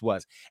pops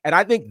was. And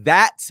I think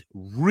that's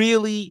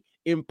really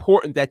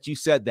important that you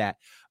said that.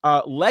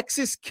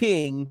 Lexis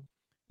King,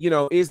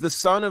 is the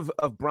son of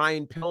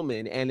Brian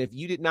Pillman. And if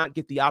you did not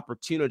get the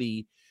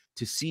opportunity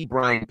to see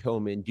Brian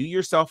Pillman, do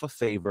yourself a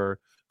favor.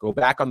 Go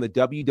back on the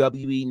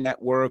WWE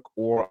network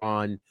or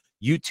on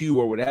YouTube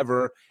or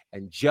whatever,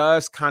 and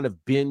just kind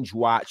of binge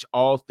watch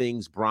all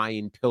things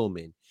Brian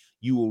Pillman.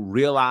 you will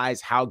realize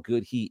how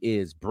good he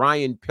is.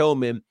 Brian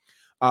Pillman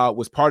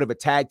was part of a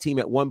tag team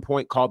at one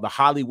point called the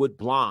Hollywood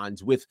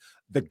Blondes with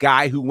the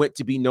guy who went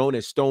to be known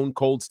as Stone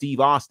Cold Steve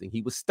Austin.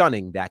 He was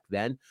stunning back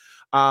then.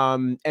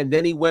 And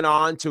then he went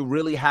on to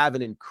really have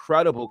an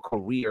incredible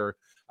career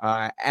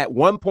at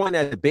one point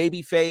as a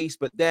babyface,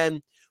 but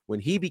then when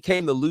he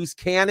became the loose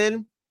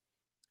cannon,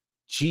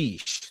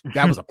 geez,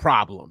 that was a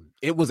problem.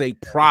 It was a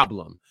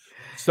problem.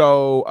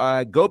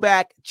 So go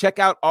back, check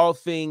out all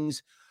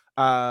things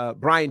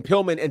Brian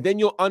Pillman, and then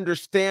you'll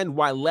understand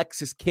why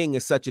Lexis King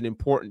is such an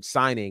important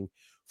signing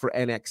for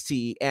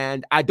NXT.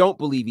 And I don't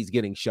believe he's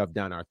getting shoved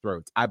down our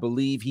throats. I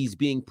believe he's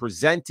being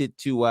presented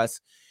to us.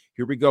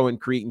 Here we go and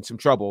creating some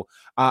trouble.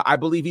 I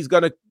believe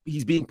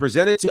he's being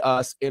presented to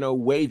us in a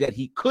way that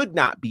he could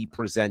not be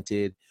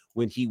presented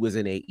when he was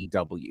in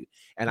AEW.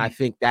 And I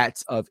think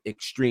that's of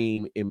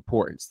extreme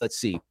importance. Let's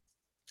see.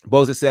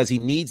 Boza says he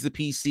needs the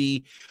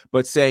PC,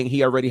 but saying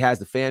he already has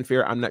the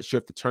fanfare. I'm not sure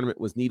if the tournament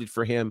was needed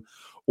for him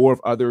or if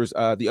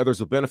the others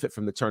will benefit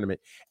from the tournament.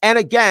 And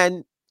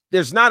again,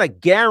 there's not a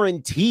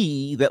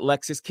guarantee that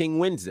Lexis King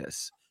wins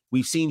this.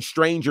 We've seen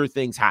stranger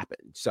things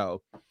happen.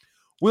 So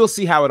we'll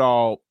see how it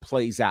all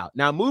plays out.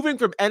 Now, moving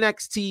from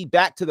NXT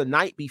back to the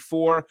night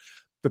before,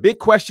 the big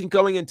question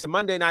going into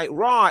Monday Night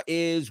Raw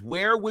is,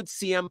 where would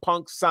CM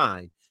Punk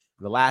sign?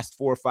 In the last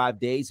 4 or 5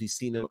 days, we've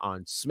seen him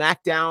on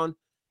SmackDown,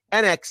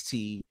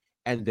 NXT,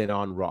 and then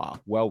on Raw.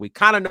 Well, we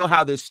kind of know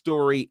how this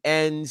story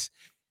ends.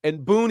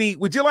 And Booney,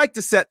 would you like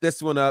to set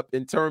this one up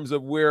in terms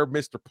of where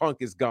Mr. Punk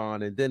is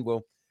gone? And then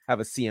we'll have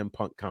a CM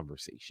Punk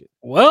conversation.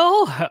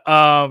 Well,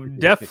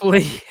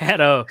 definitely had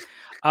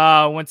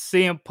when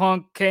CM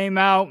Punk came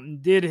out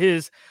and did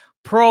his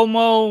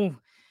promo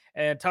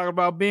and talked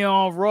about being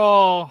on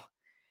Raw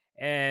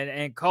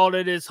and called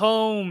it his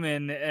home,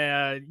 and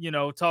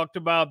talked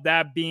about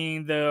that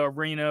being the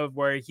arena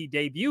where he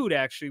debuted,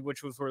 actually,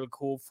 which was really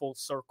cool, full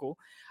circle.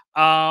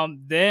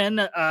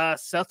 Then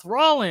Seth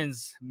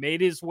Rollins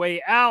made his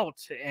way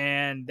out,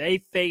 and they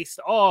faced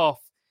off,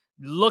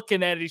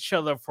 looking at each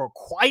other for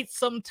quite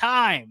some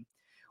time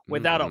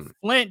without a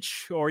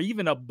flinch or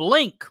even a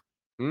blink.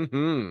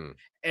 And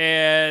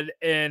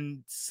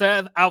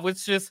Seth,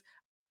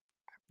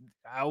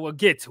 I will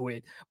get to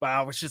it, but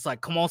I was just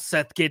like, come on,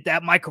 Seth, get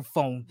that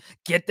microphone.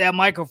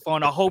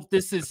 I hope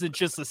this isn't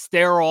just a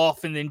stare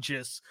off and then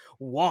just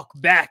walk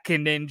back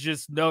and then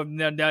just no.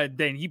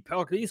 Then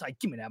he's like,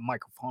 give me that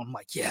microphone. I'm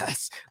like,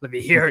 yes, let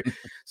me hear it.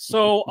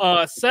 So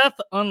Seth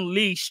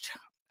unleashed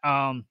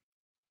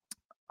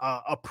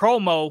a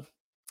promo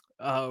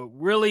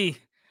really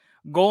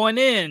going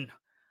in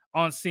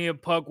on CM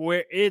Punk,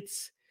 where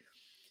it's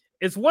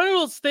one of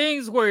those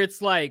things where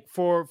it's like,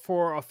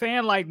 for a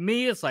fan like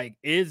me, it's like,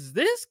 is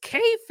this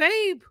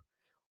kayfabe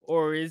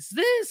or is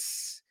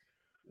this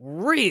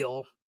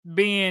real,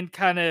 being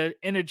kind of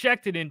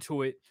interjected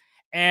into it?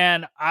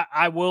 And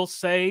I will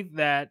say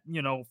that,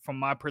 from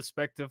my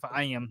perspective,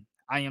 I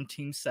am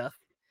Team Seth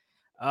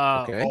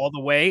all the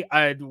way.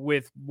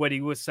 With what he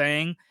was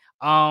saying.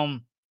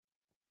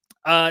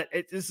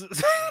 This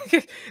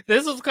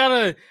is kind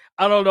of,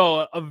 I don't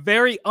know, a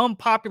very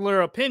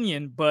unpopular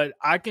opinion, but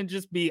I can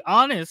just be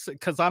honest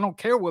because I don't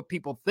care what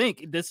people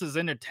think. This is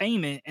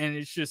entertainment, and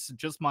it's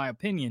just my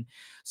opinion.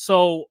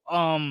 So,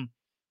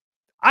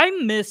 I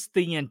missed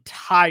the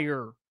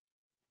entire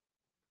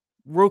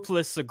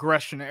Ruthless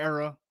Aggression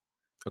era.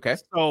 Okay.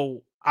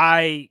 So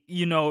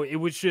it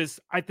was just,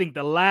 I think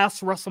the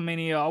last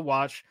WrestleMania I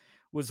watched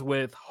was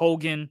with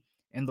Hogan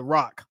and The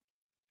Rock.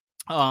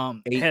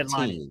 18.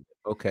 Headlining.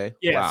 Okay.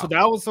 Yeah, wow. So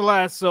that was the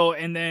last. So,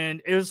 and then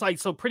it was like,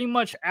 so pretty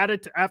much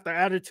after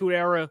Attitude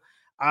Era,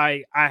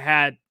 I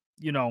had,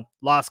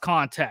 lost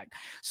contact.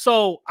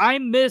 So I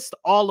missed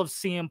all of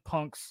CM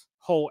Punk's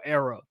whole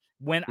era.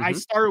 When I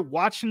started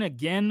watching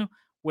again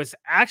was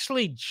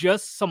actually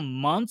just some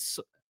months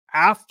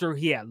after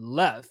he had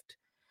left.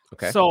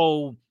 Okay.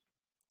 So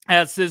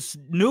as this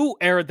new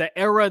era, the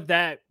era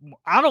that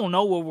I don't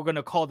know what we're going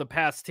to call the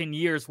past 10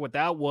 years, what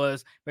that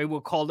was, maybe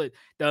we'll call it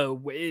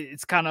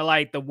it's kind of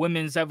like the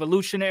women's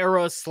evolution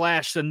era /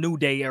 the New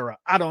Day era.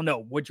 I don't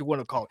know what you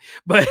want to call it,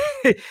 but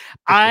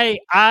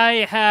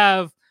I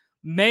have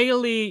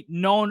mainly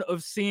known of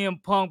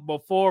CM Punk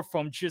before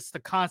from just the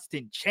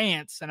constant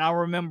chants. And I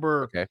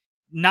remember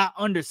not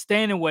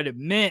understanding what it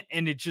meant.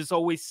 And it just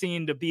always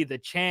seemed to be the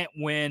chant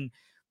when,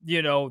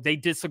 they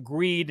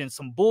disagreed and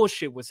some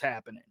bullshit was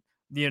happening.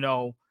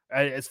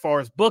 As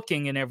far as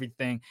booking and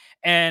everything.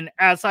 And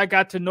as I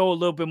got to know a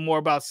little bit more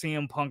about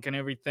CM Punk and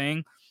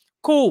everything,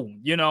 cool.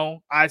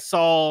 I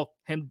saw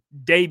him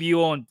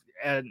debut on,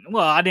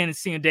 I didn't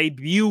see him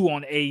debut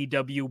on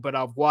AEW, but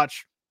I've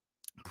watched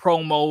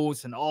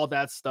promos and all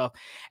that stuff.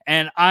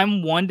 And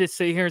I'm one to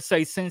sit here and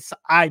say, since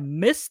I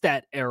missed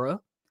that era,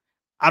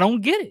 I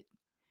don't get it.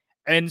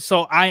 And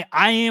so I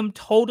am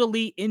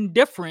totally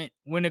indifferent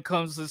when it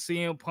comes to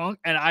CM Punk.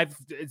 And I've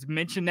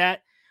mentioned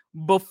that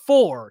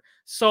before.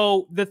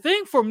 So the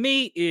thing for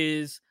me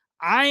is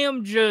I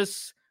am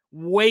just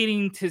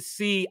waiting to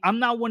see. I'm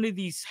not one of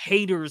these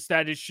haters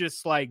that is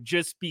just like,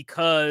 just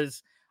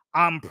because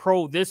I'm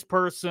pro this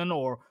person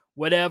or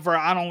whatever.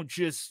 I don't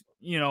just,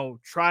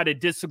 try to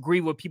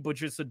disagree with people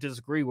just to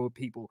disagree with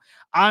people.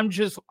 I'm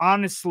just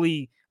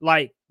honestly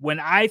like, when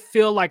I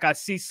feel like I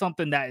see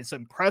something that is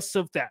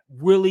impressive, that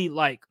really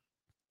like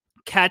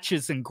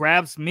catches and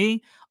grabs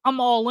me, I'm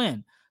all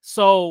in.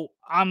 So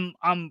I'm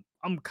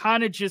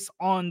kind of just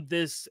on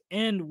this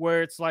end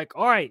where it's like,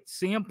 all right,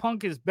 CM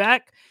Punk is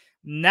back.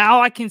 Now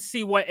I can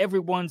see what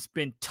everyone's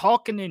been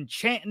talking and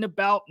chanting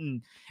about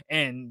and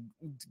ranting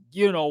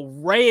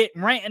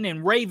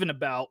and raving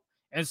about.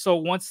 And so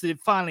once it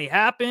finally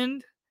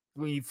happened,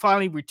 when he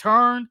finally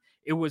returned,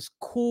 it was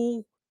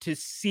cool to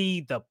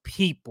see the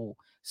people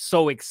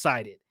so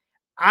excited.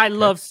 I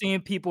love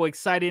seeing people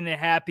excited and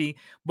happy,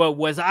 but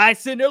was I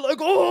sitting there like,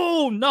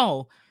 oh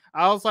no?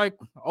 I was like,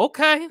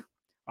 okay,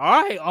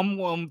 all right,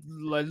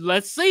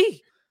 let's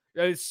see.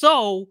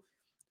 So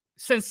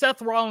since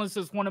Seth Rollins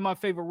is one of my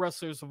favorite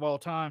wrestlers of all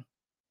time,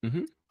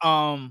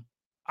 I'm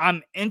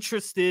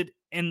interested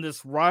in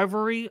this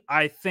rivalry.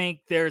 I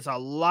think there's a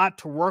lot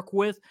to work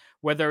with,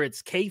 whether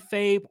it's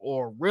kayfabe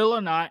or real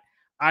or not.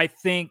 I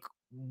think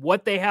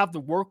what they have to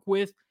work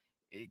with,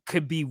 it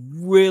could be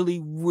really,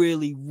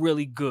 really,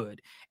 really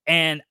good.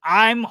 And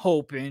I'm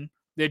hoping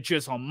that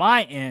just on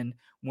my end,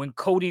 when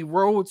Cody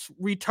Rhodes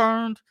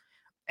returned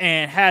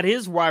and had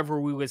his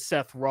rivalry with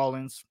Seth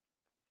Rollins,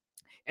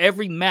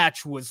 every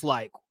match was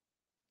like,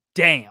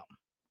 damn.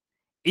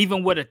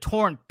 Even with a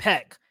torn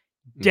pec,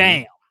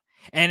 damn.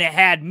 And it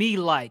had me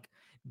like,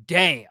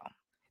 damn.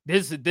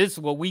 This is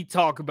what we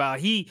talk about.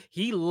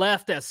 He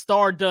left as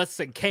Stardust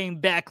and came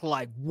back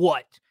like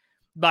what?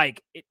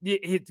 Like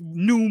it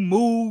new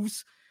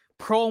moves,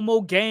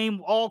 promo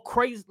game, all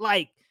crazy.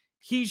 Like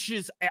he's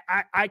just,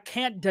 I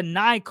can't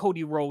deny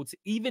Cody Rhodes.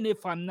 Even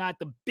if I'm not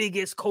the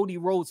biggest Cody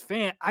Rhodes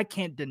fan, I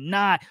can't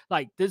deny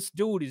like this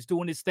dude is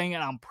doing his thing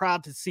and I'm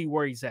proud to see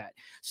where he's at.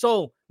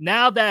 So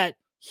now that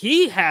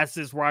he has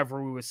this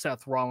rivalry with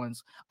Seth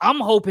Rollins, I'm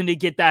hoping to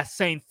get that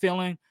same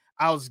feeling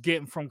I was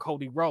getting from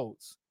Cody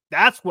Rhodes.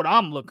 That's what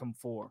I'm looking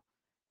for.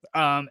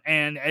 And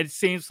it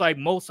seems like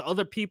most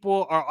other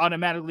people are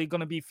automatically going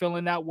to be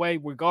feeling that way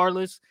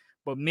regardless.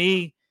 But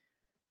me,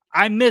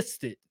 I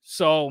missed it.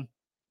 So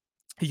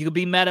you can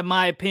be mad at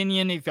my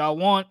opinion if y'all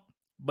want,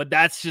 but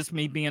that's just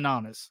me being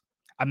honest.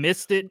 I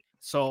missed it.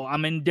 So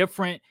I'm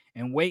indifferent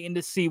and waiting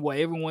to see what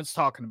everyone's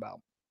talking about.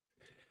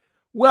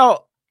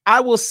 Well, I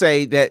will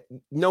say that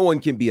no one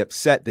can be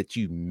upset that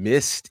you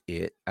missed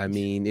it. I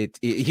mean,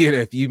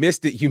 if you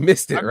missed it, you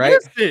missed it, right?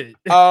 Missed it.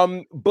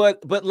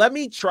 But let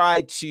me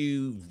try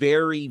to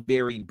very,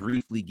 very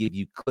briefly give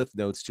you cliff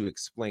notes to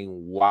explain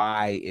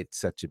why it's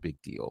such a big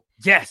deal.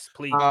 Yes,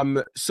 please.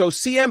 So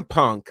CM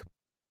Punk,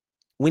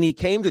 when he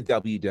came to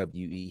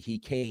WWE, he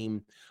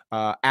came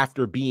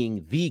after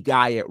being the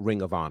guy at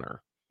Ring of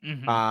Honor.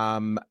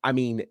 I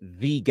mean,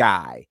 the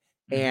guy.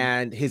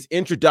 And his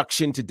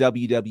introduction to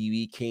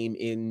WWE came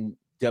in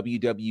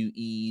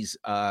WWE's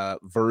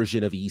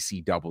version of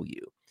ECW.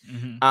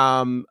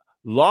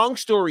 Long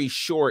story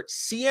short,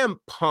 CM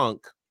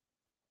Punk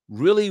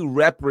really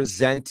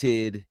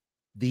represented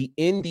the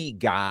indie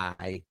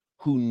guy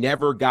who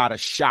never got a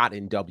shot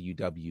in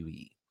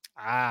WWE.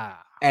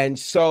 And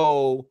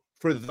so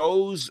for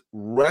those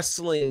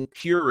wrestling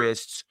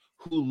purists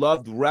who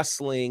loved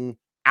wrestling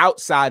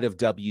outside of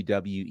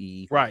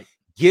WWE, right,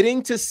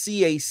 getting to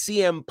see a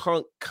CM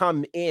Punk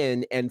come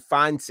in and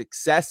find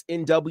success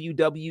in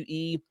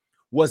WWE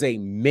was a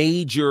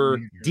major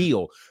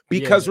deal.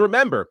 Because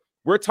remember,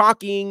 we're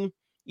talking,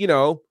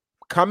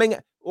 coming.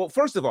 Well,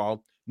 first of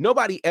all,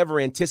 nobody ever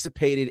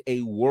anticipated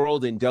a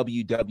world in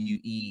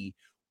WWE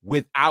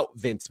without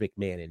Vince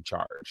McMahon in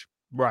charge.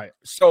 Right.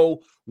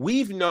 So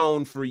we've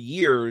known for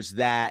years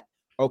that,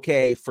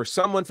 okay, for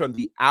someone from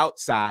the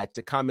outside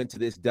to come into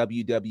this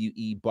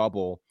WWE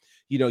bubble,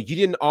 you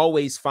didn't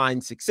always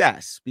find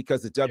success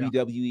because the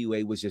WWE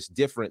way was just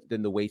different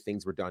than the way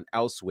things were done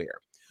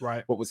elsewhere.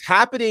 Right. What was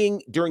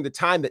happening during the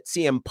time that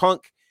CM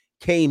Punk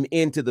came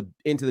into the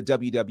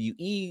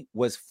WWE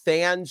was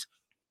fans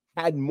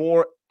had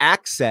more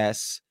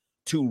access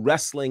to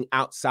wrestling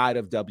outside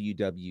of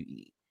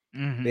WWE.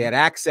 They had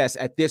access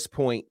at this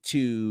point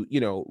to,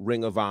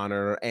 Ring of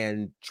Honor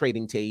and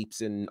trading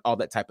tapes and all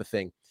that type of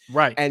thing.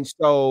 Right. And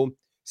so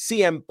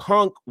CM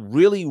Punk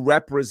really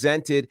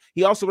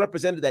he also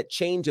represented that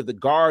change of the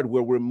guard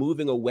where we're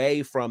moving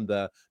away from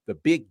the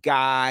big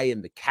guy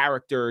and the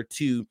character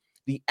to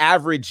the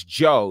average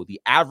Joe,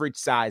 the average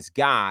size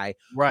guy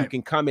who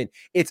can come in.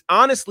 It's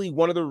honestly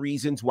one of the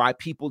reasons why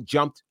people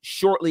jumped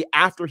shortly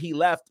after he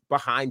left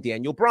behind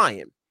Daniel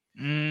Bryan,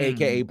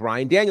 aka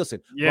Bryan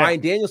Danielson. Bryan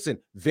Danielson,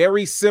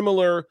 very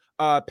similar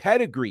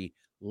pedigree.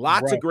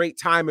 Lots of great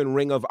time in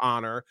Ring of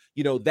Honor,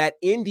 that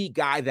indie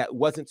guy that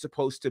wasn't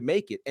supposed to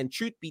make it. And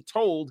truth be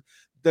told,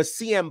 the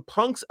CM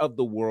Punks of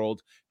the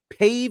world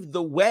paved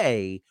the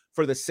way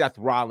for the Seth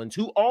Rollins,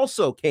 who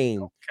also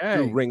came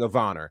through Ring of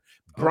Honor,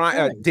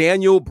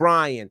 Daniel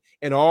Bryan,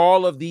 and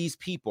all of these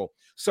people.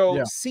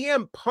 So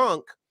CM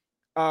Punk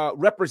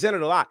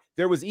represented a lot.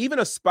 There was even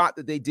a spot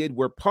that they did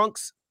where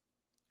Punk's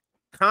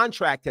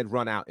contract had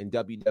run out in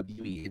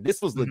WWE. And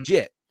this was Mhm.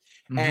 legit.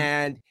 Mhm.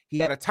 And he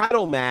had a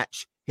title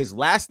match his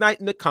last night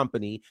in the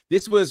company.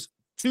 This was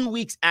 2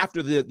 weeks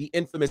after the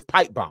infamous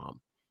pipe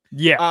bomb.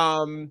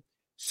 Yeah.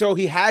 So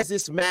he has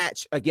this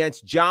match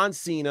against John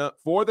Cena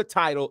for the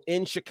title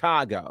in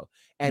Chicago.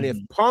 And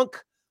Mhm.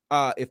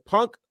 if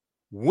Punk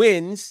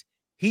wins,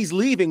 he's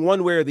leaving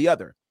one way or the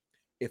other.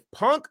 If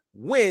Punk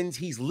wins,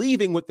 he's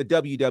leaving with the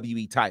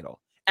WWE title.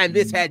 And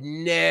this Mhm. had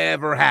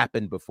never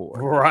happened before.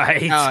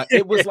 Right.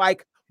 It was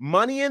like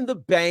Money in the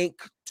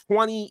Bank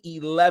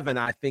 2011,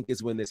 I think,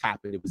 is when this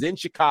happened. It was in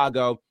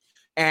Chicago,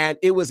 and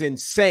it was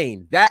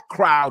insane. That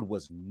crowd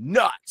was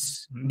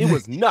nuts. It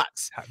was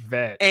nuts. I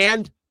bet.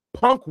 And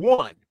Punk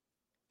won.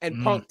 And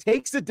Mm. Punk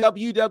takes the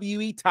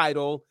WWE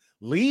title,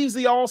 leaves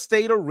the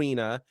Allstate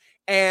Arena,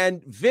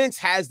 and Vince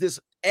has this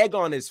egg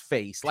on his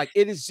face. Like,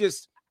 it is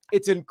just,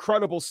 it's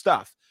incredible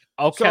stuff.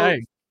 Okay.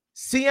 So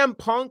CM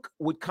Punk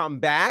would come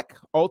back,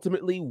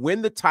 ultimately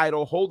win the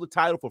title, hold the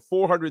title for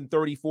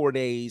 434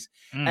 days,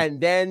 and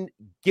then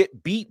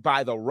get beat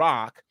by The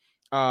Rock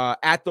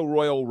at the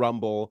Royal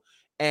Rumble.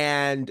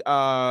 And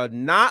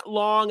not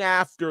long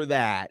after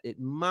that, it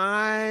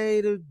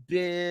might have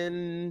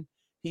been,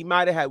 he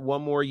might have had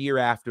one more year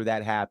after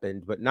that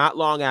happened, but not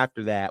long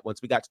after that,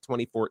 once we got to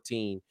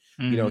 2014,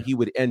 he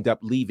would end up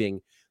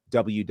leaving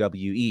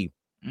WWE.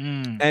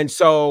 And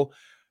so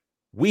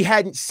we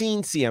hadn't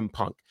seen CM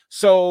Punk.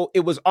 So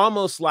it was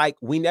almost like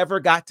we never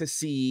got to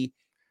see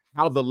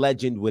how the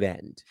legend would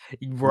end.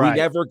 Right. We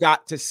never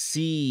got to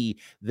see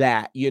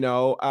that,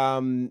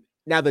 Now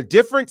the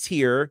difference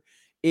here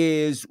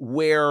is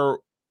where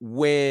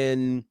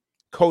when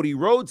Cody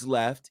Rhodes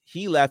left,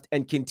 he left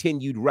and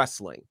continued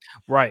wrestling.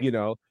 Right.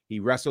 He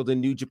wrestled in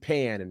New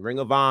Japan and Ring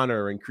of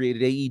Honor and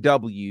created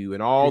AEW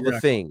and all the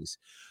things.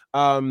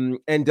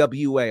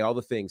 NWA, all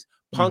the things.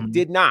 Punk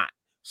did not.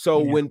 So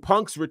when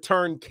Punk's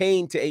return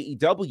came to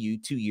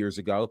AEW 2 years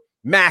ago,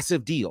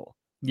 massive deal,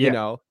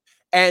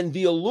 and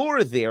the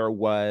allure there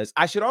was,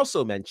 I should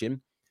also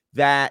mention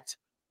that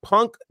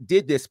Punk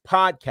did this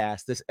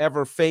podcast, this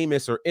ever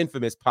famous or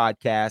infamous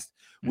podcast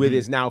with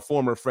his now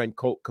former friend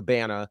Colt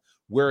Cabana,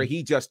 where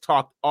he just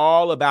talked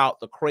all about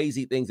the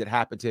crazy things that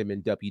happened to him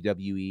in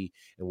WWE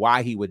and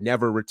why he would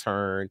never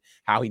return,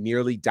 how he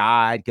nearly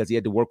died because he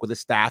had to work with a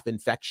staph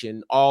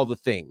infection, all the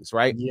things,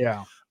 right?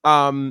 Yeah.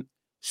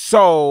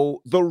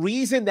 So the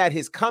reason that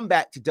his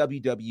comeback to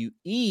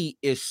WWE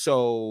is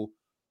so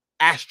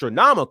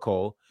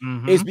astronomical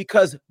is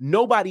because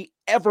nobody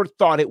ever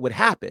thought it would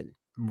happen.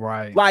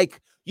 Right.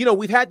 Like,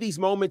 we've had these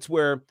moments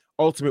where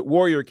Ultimate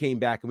Warrior came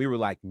back and we were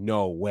like,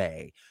 no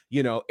way.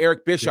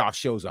 Eric Bischoff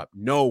shows up.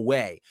 No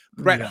way.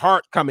 Bret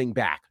Hart coming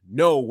back.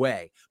 No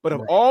way. But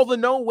of all the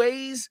no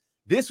ways,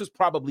 this was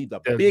probably the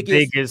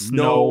biggest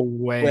no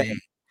way.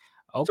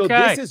 Okay. So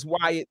this is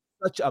why it's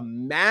such a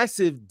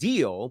massive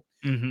deal,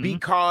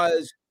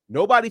 because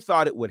nobody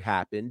thought it would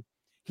happen.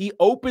 He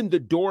opened the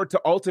door to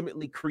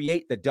ultimately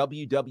create the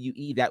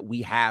WWE that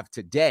we have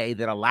today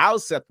that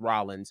allows Seth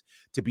Rollins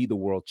to be the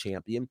world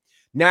champion.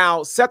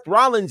 Now, Seth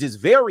Rollins is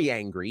very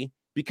angry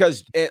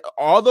because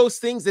all those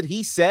things that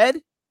he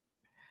said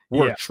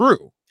were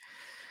true.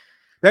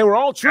 They were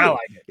all true.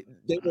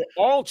 They were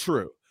all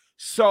true.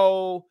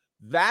 So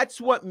that's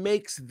what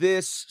makes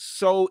this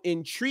so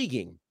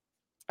intriguing.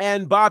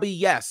 And Bobby,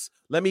 yes,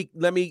 let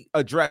me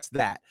address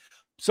that.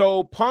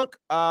 So Punk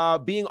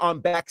being on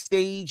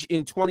Backstage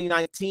in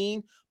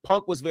 2019,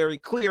 Punk was very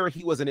clear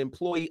he was an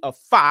employee of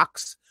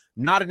Fox,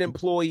 not an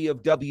employee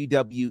of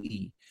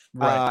WWE.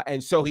 Right.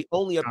 And so he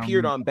only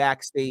appeared on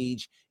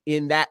Backstage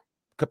in that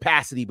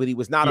capacity, but he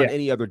was not on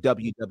any other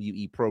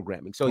WWE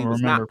programming. So he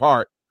was not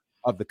part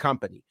of the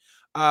company.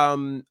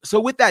 So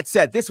with that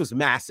said, this was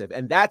massive.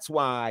 And that's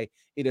why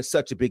it is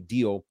such a big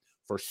deal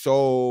for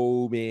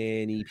so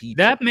many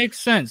people. That makes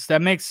sense.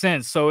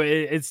 So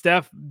it's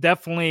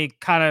definitely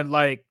kind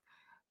of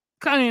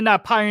in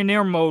that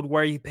pioneer mode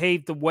where he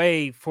paved the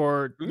way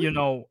for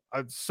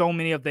so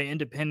many of the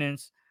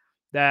independents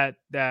that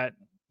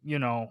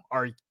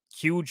are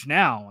huge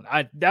now.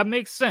 That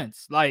makes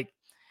sense.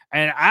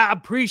 And I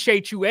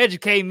appreciate you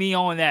educating me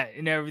on that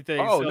and everything.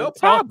 Oh, no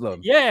problem.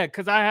 Yeah,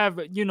 because I have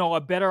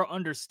a better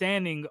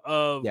understanding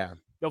of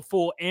the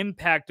full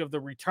impact of the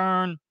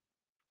return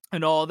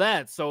and all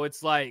that. So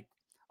it's like,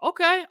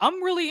 okay,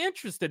 I'm really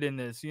interested in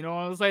this. You know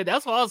what I'm saying?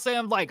 That's why I was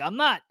saying, I'm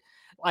not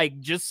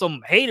just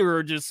some hater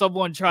or just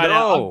someone trying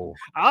to.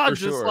 I'll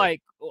just sure.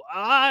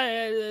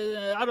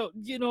 I don't.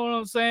 You know what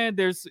I'm saying?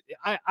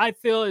 I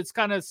feel it's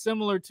kind of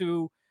similar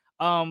to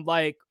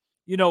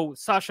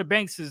Sasha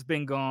Banks has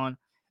been gone,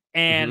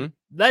 and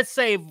let's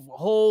say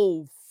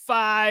whole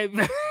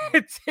 5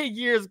 10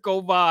 years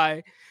go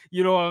by.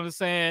 You know what I'm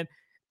saying?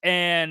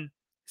 And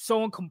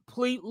someone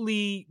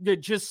completely that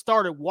just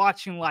started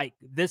watching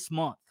this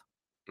month,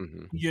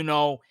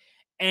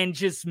 and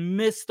just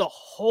missed the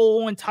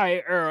whole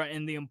entire era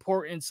and the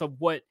importance of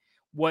what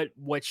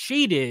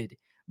she did,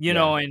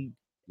 and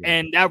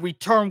that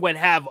return would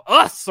have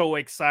us so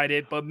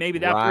excited, but maybe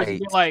that person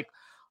be like,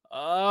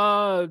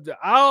 I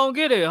don't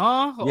get it,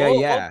 huh? Yeah, Oh,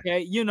 yeah.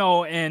 okay.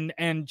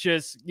 And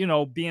just,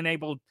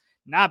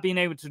 not being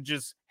able to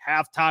just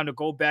have time to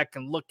go back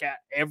and look at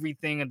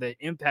everything and the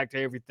impact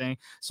of everything.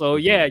 So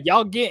yeah,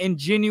 y'all getting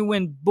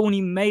genuine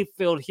Booney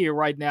Mayfield here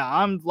right now.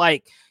 I'm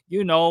like,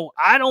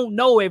 I don't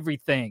know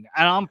everything,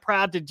 and I'm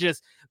proud to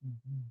just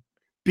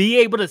be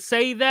able to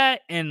say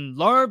that and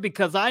learn,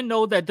 because I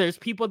know that there's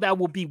people that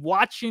will be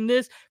watching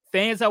this,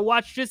 fans that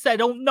watch this, that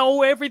don't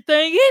know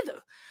everything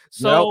either.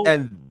 Well, So,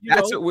 and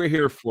that's what we're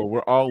here for. We're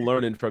all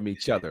learning from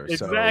each other.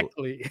 So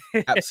exactly.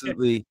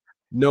 absolutely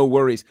no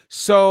worries.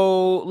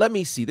 So let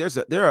me see. There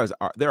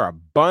are a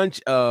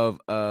bunch of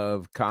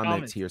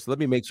comments here. So let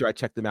me make sure I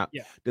check them out.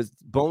 Yeah. Does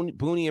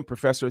Booney and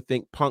Professor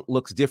think Punk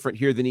looks different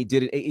here than he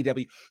did in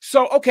AEW?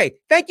 So okay,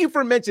 thank you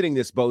for mentioning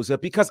this, Boza,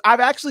 because I've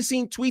actually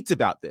seen tweets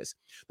about this.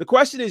 The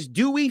question is,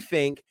 do we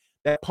think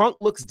that Punk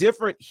looks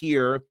different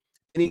here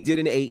than he did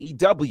in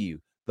AEW?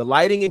 The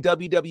lighting in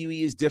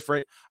WWE is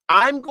different.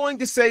 I'm going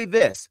to say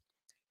this.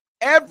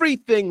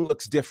 Everything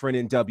looks different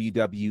in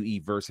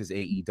WWE versus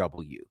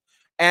AEW.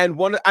 And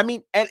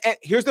and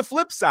here's the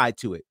flip side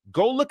to it.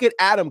 Go look at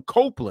Adam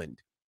Copeland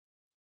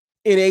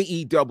in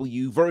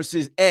AEW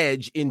versus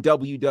Edge in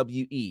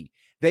WWE.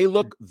 They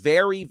look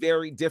very,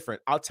 very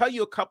different. I'll tell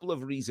you a couple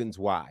of reasons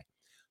why.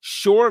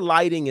 Sure,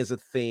 lighting is a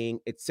thing,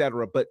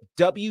 etc. But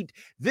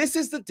this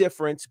is the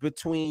difference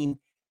between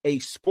a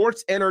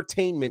sports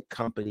entertainment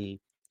company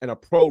and a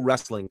pro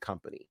wrestling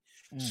company.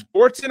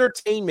 Sports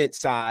entertainment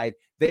side,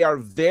 they are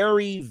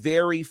very,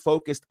 very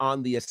focused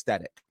on the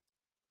aesthetic.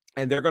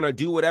 And they're going to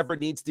do whatever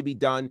needs to be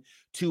done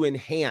to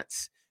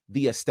enhance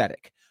the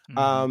aesthetic.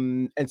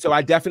 And so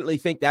I definitely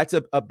think that's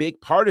a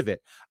big part of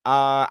it.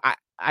 I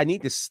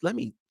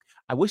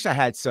wish I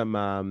had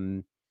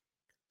some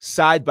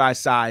side by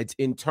sides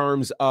in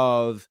terms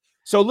of,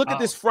 so look at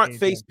this front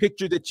face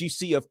picture that you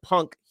see of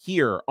Punk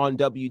here on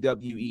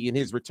WWE in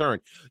his return.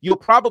 You'll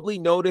probably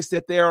notice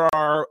that there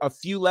are a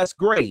few less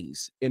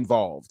grays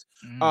involved,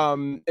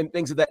 and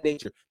things of that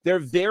nature. They're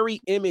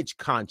very image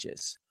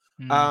conscious.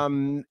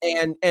 And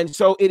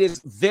so it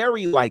is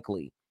very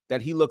likely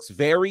that he looks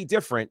very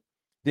different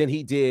than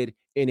he did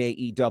in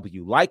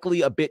AEW,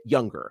 likely a bit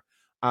younger.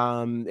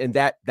 And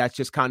that's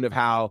just kind of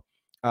how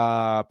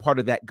part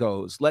of that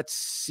goes. Let's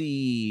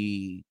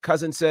see.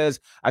 Cousin says,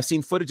 I've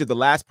seen footage of the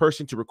last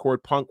person to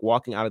record Punk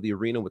walking out of the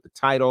arena with the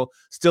title,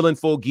 still in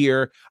full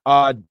gear.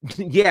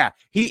 Yeah,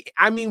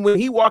 when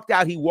he walked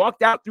out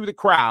through the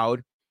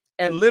crowd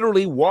and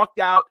literally walked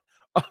out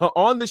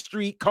on the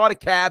street, caught a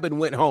cab, and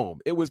went home.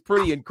 It was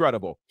pretty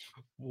incredible.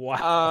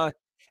 Wow.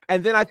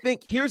 And then I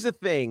think here's the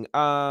thing.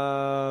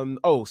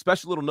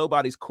 Special Little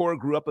Nobody's Cora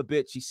grew up a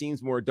bit. She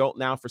seems more adult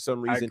now for some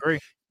reason. I agree.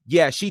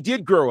 Yeah, she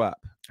did grow up.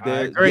 I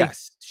agree.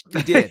 Yes,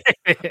 she did.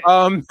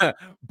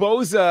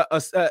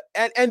 Boza,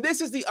 and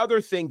this is the other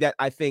thing that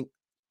I think,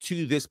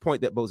 to this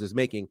point that Boza is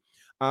making,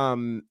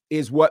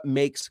 is what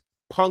makes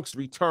Punk's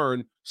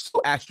return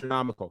so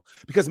astronomical,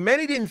 because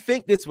many didn't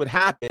think this would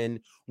happen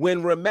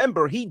when,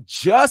 remember, he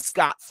just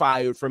got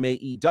fired from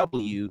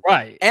AEW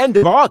end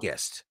of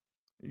August.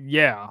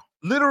 Yeah,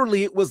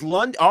 literally it was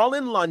all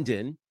in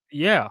London.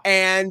 Yeah,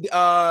 and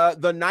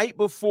the night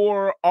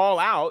before All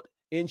Out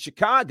in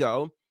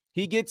Chicago,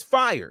 he gets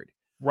fired.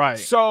 Right.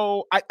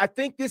 So I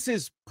think this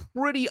is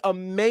pretty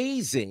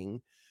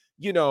amazing,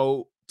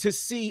 to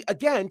see,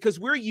 again,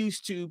 because we're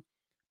used to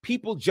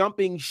people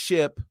jumping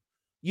ship,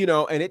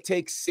 and it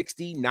takes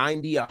 60,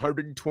 90,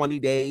 120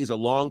 days, a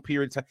long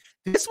period of time.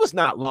 This was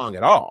not long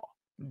at all.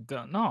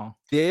 No.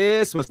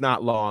 This was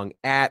not long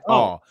at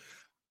all.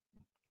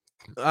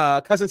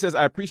 Cousin says,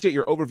 I appreciate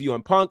your overview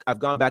on Punk. I've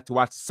gone back to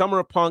watch Summer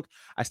of Punk.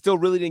 I still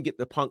really didn't get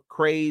the Punk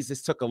craze.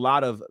 This took a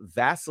lot of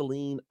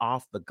Vaseline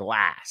off the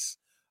glass.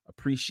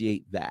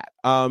 Appreciate that.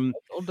 So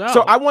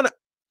I want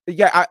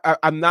to,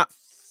 I'm not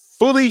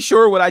fully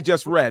sure what I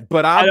just read,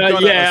 but I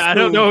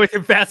don't know if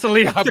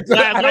Vaseline off the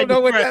glass. I don't know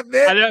what that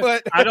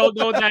meant, I don't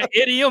know that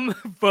idiom,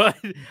 but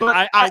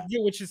I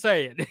get what you're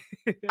saying.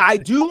 I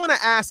do want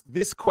to ask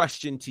this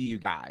question to you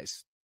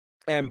guys,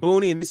 and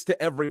Booney, and this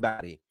to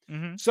everybody.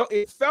 So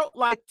it felt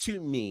like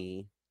to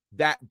me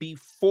that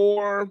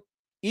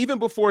even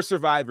before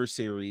Survivor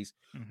Series,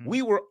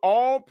 we were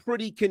all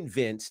pretty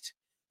convinced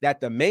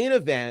that the main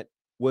event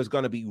was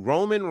going to be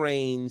Roman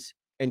Reigns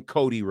and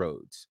Cody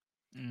Rhodes.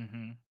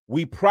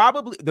 We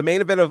probably, the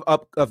main event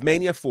of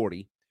Mania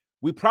 40,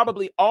 we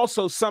probably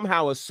also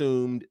somehow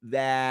assumed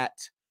that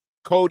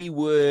Cody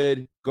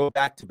would go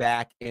back to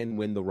back and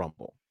win the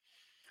Rumble.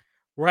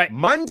 Right.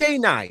 Monday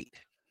night,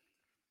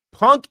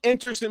 Punk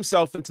enters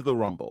himself into the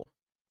Rumble.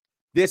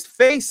 This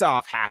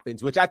face-off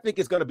happens, which I think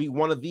is going to be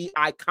one of the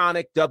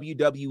iconic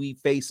WWE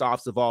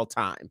face-offs of all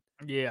time.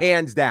 Yeah.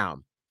 Hands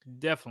down.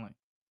 Definitely.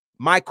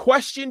 My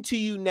question to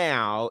you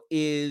now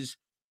is,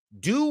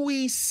 do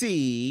we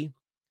see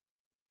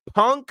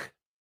Punk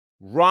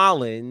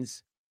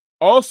Rollins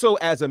also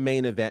as a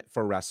main event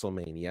for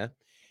WrestleMania?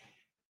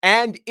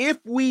 And if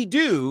we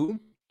do,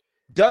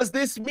 does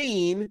this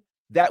mean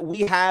that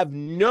we have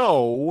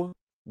no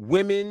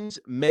women's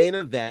main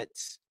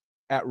events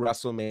at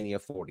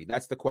WrestleMania 40?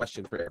 That's the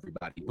question for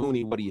everybody.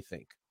 Booney, what do you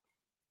think?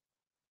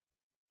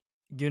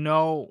 You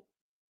know,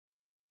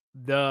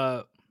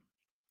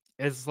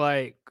 it's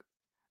like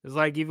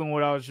even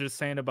what I was just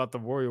saying about the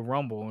Royal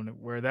Rumble and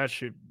where that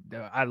should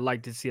I'd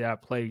like to see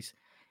that place.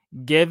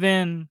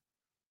 Given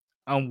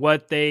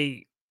what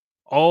they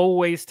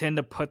always tend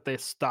to put their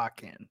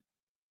stock in,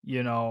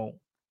 you know,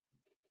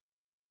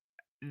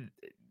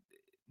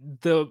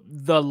 the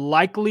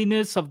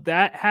likeliness of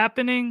that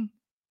happening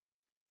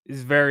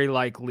is very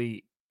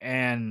likely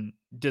and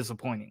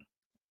disappointing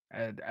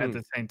at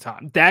the same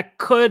time. That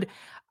could,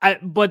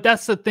 but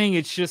that's the thing.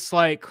 It's just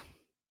like,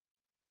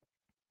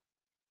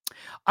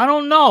 I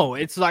don't know.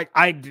 It's like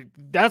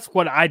that's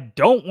what I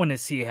don't want to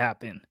see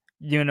happen,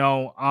 you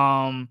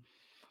know.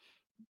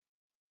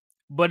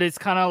 But it's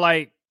kind of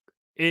like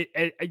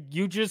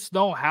you just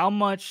know how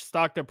much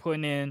stock they're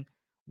putting in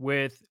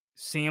with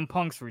CM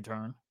Punk's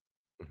return.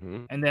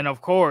 Mm-hmm. And then,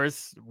 of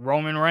course,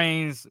 Roman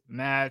Reigns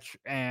match,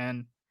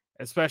 and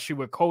especially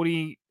with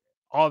Cody,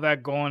 all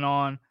that going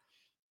on.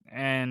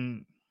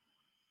 And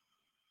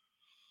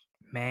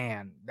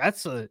man,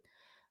 that's a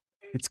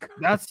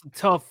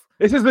tough.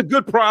 This is a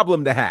good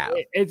problem to have.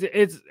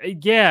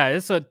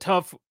 It's a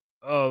tough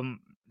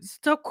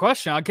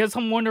question. I guess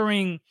I'm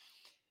wondering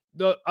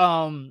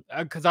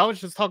because I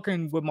was just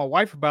talking with my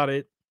wife about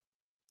it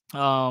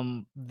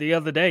the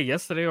other day,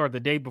 yesterday or the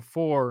day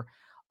before,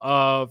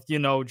 of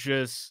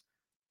just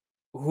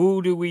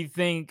who do we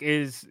think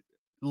is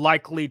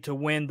likely to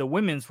win the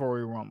women's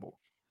Royal Rumble.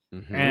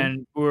 Mm-hmm.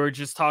 And we were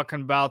just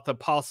talking about the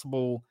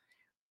possible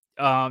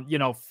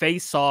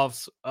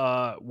face-offs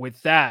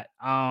with that.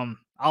 I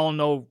don't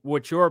know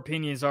what your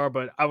opinions are,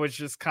 but I was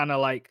just kind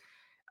of like,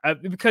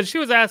 because she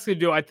was asking,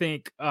 do I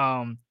think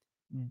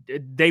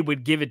they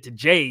would give it to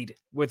Jade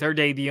with her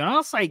debut? And I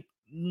was like,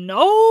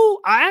 no,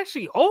 I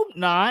actually hope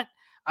not.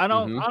 I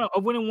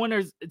wouldn't want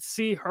to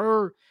see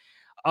her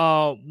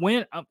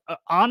win.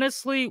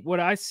 Honestly, what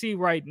I see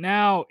right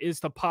now is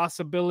the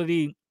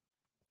possibility,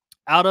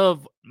 out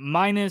of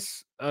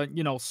minus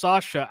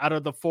Sasha, out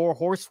of the 4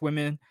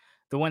 horsewomen,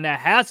 the one that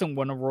hasn't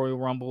won a Royal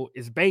Rumble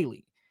is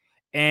Bayley.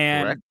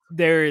 And correct,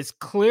 there is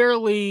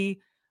clearly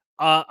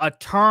a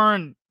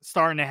turn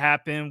starting to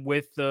happen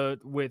with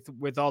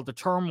all the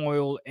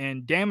turmoil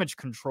and damage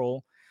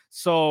control.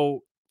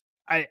 So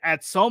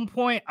at some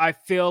point I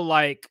feel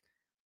like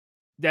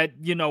that,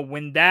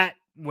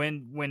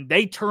 when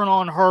they turn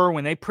on her,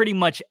 when they pretty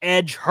much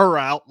edge her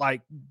out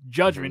like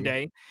Judgment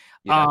Day,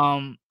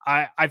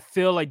 I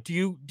feel like,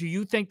 do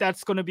you think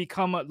that's going to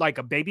become like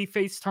a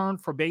babyface turn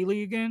for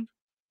Bayley again?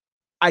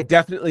 I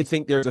definitely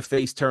think there's a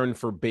face turn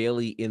for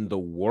Bayley in the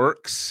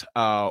works.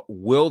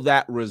 Will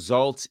that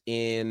result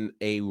in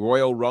a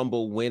Royal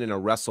Rumble win in a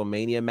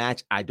WrestleMania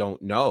match? I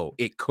don't know.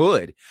 It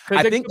could.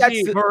 I think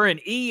that's her and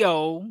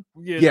EO,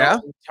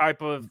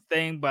 type of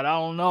thing, but I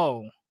don't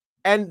know.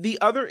 And the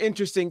other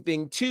interesting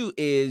thing too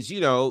is,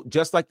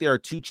 just like there are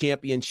 2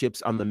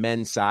 championships on the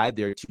men's side,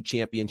 there are 2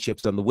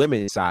 championships on the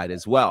women's side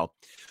as well.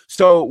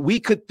 So we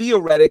could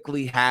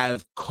theoretically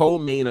have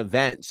co-main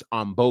events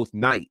on both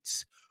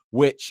nights,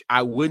 which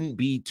I wouldn't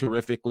be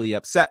terrifically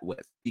upset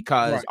with,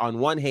 because on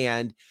one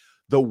hand,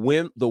 the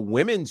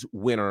women's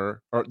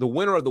winner, or the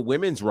winner of the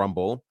women's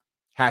Rumble,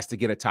 has to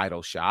get a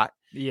title shot.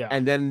 Yeah.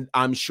 And then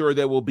I'm sure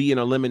there will be an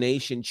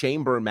elimination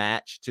chamber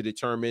match to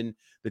determine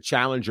the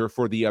challenger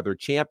for the other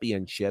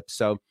championship.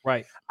 So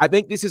I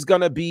think this is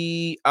going to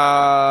be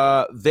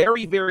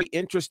very, very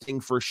interesting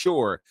for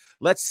sure.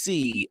 Let's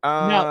see.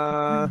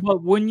 Now,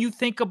 but when you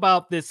think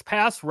about this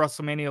past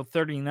WrestleMania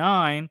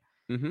 39,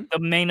 the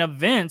main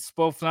events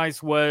both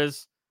nights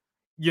was,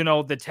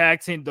 the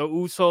tag team, the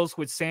Usos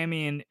with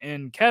Sammy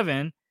and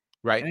Kevin.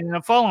 Right. And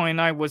the following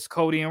night was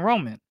Cody and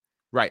Roman.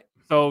 Right.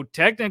 So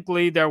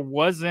technically there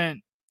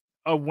wasn't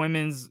a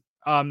women's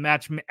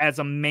match as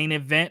a main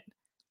event.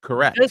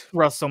 Correct. This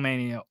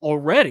WrestleMania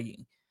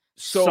already.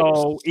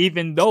 So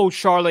even though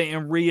Charlotte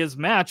and Rhea's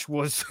match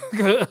was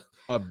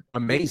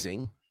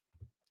amazing.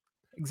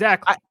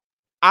 Exactly.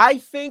 I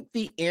think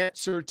the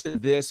answer to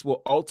this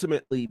will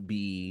ultimately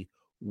be,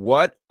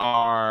 what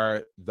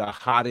are the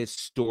hottest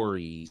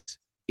stories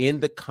in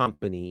the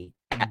company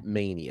at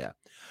Mania?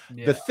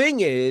 Yeah. The thing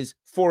is,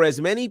 for as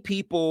many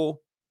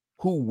people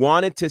who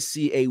wanted to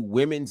see a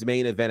women's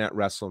main event at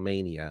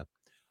WrestleMania,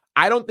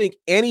 I don't think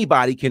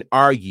anybody can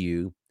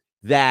argue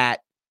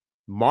that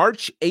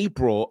March,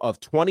 April of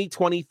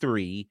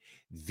 2023,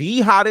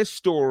 the hottest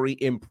story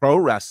in pro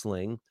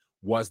wrestling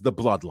was the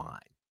Bloodline.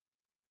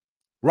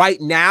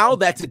 Right now,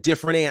 that's a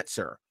different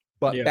answer.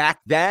 But back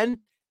then,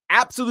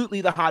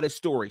 absolutely the hottest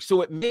story.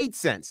 So it made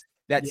sense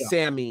that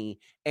Sammy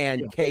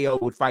and KO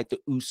would fight the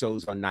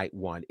Usos on night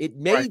 1. It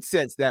made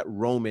sense that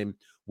Roman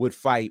would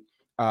fight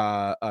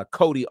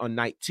Cody on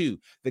night 2.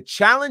 The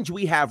challenge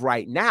we have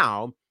right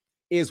now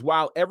is,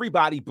 while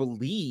everybody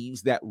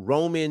believes that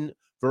Roman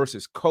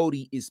versus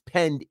Cody is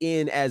penned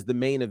in as the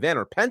main event,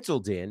 or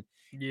penciled in,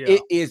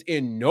 it is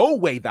in no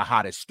way the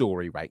hottest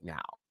story right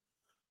now.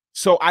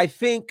 So I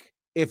think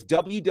if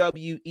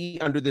WWE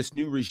under this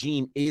new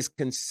regime is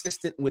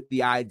consistent with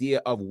the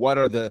idea of what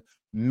are the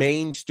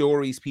main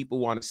stories people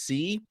want to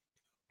see,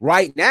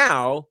 right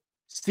now,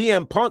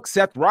 CM Punk,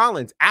 Seth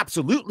Rollins,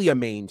 absolutely a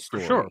main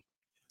story.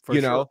 For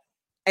sure.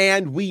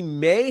 And we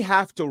may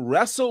have to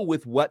wrestle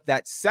with what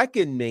that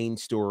second main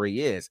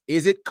story is.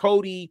 Is it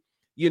Cody,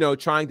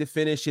 trying to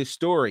finish his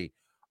story?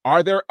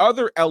 Are there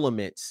other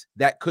elements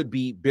that could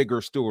be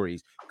bigger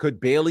stories? Could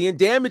Bayley and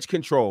Damage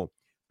Control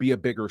be a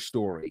bigger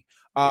story?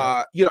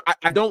 I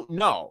don't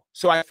know.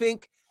 So I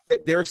think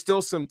that there's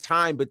still some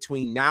time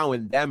between now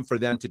and then for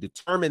them to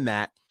determine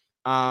that.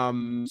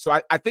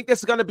 So I think this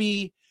is going to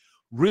be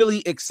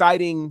really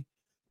exciting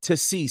to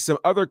see. Some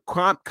other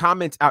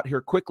comments out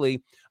here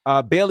quickly.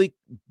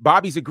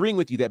 Bobby's agreeing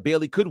with you that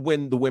Bayley could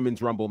win the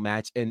Women's Rumble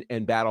match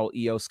and battle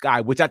Io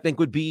Sky, which I think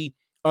would be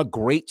a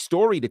great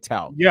story to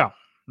tell. Yeah.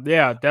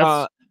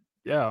 That's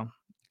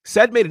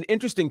Sed made an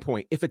interesting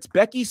point. If it's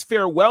Becky's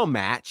farewell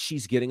match,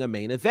 she's getting a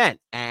main event.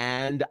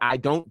 And I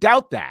don't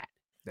doubt that.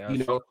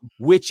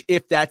 Which,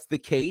 if that's the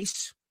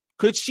case,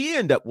 could she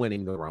end up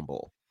winning the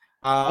Rumble?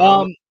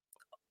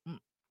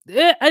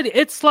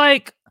 It's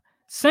like,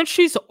 since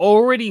she's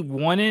already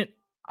won it,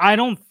 I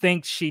don't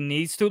think she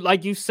needs to.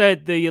 Like you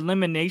said, the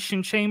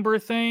Elimination Chamber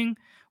thing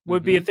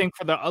would be a thing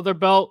for the other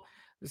belt,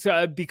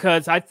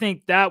 because I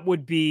think that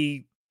would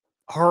be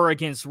her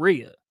against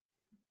Rhea.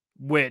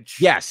 Which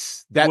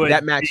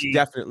that match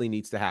definitely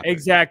needs to happen.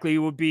 Exactly, it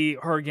would be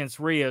her against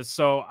Rhea.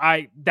 So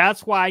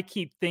that's why I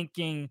keep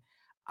thinking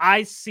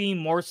I see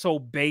more so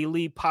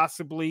Bayley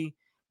possibly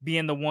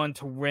being the one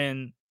to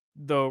win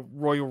the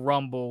Royal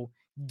Rumble,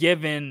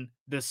 given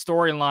the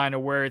storyline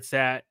of where it's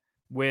at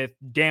with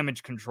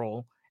Damage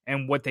Control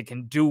and what they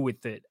can do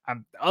with it.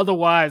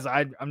 Otherwise,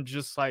 I'm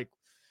just like,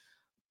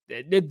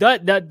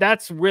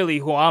 that's really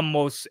who I'm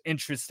most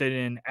interested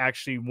in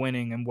actually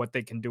winning and what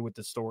they can do with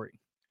the story.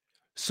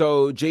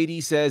 So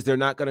JD says they're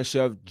not going to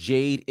shove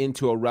Jade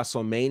into a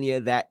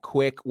WrestleMania that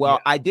quick. Well,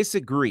 I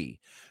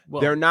disagree.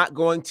 Well, they're not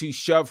going to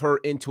shove her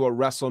into a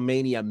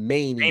WrestleMania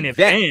main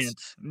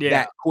event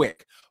that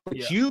quick.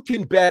 But you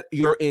can bet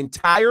your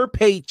entire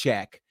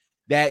paycheck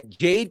that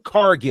Jade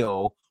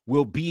Cargill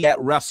will be at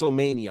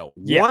WrestleMania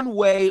one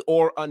way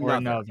or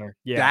another.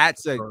 Yeah,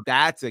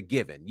 that's a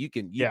given. You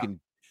can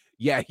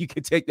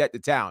take that to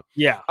town.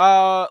 Yeah.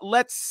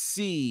 Let's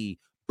see.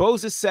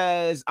 Boza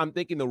says, I'm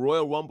thinking the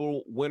Royal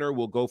Rumble winner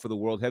will go for the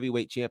World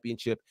Heavyweight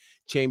Championship.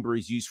 Chamber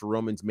is used for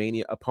Roman's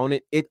Mania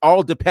opponent. It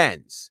all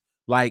depends.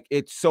 Like,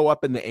 it's so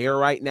up in the air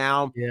right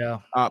now. Yeah.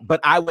 But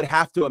I would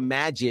have to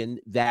imagine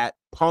that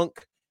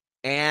Punk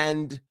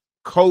and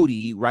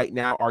Cody right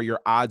now are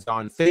your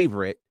odds-on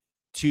favorite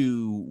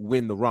to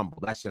win the Rumble.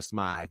 That's just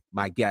my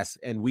guess.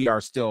 And we are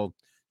still,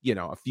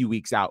 a few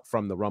weeks out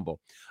from the Rumble.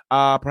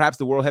 Perhaps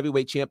the World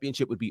Heavyweight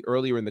Championship would be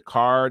earlier in the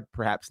card,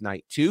 perhaps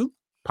night 2,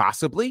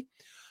 possibly.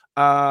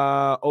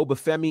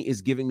 Obafemi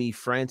is giving me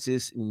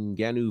Francis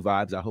Ngannou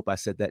vibes. I hope I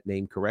said that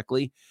name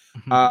correctly.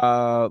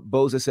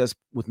 Boza says,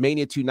 with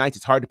Mania 2 nights,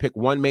 it's hard to pick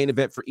one main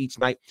event for each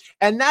night.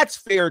 And that's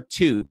fair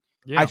too.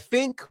 Yeah. I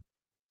think,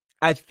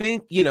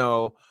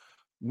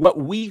 what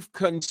we've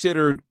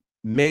considered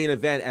main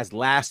event as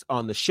last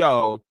on the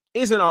show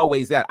isn't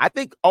always that. I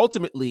think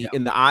ultimately,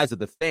 in the eyes of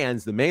the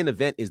fans, the main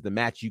event is the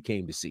match you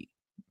came to see.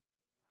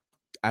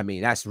 I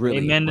mean, that's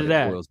really what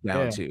it boils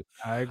down to.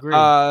 I agree.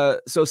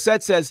 So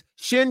Seth says,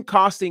 Shin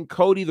costing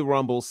Cody the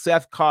Rumble,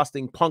 Seth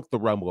costing Punk the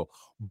Rumble.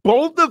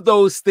 Both of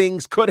those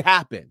things could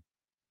happen.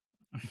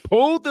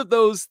 Which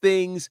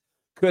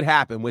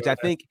I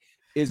think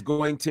is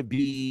going to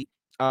be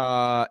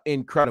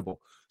incredible.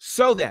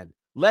 So then,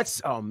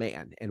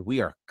 and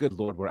we are, good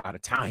Lord, we're out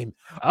of time.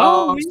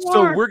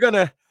 We're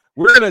gonna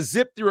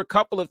zip through a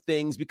couple of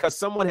things because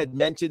someone had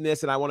mentioned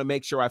this, and I want to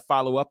make sure I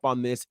follow up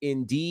on this.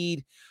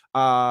 Indeed,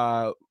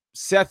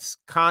 Seth's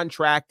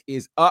contract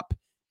is up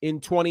in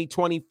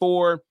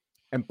 2024,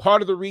 and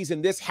part of the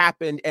reason this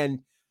happened,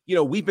 and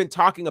we've been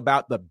talking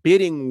about the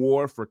bidding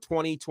war for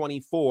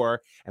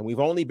 2024, and we've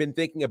only been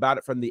thinking about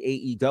it from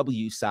the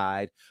AEW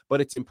side,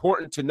 but it's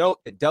important to note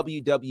that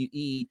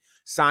WWE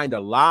signed a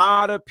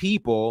lot of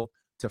people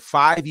to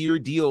 5-year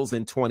deals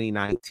in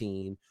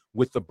 2019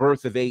 with the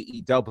birth of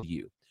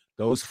AEW.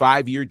 Those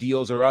 5-year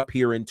deals are up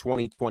here in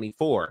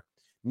 2024.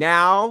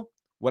 Now,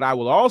 what I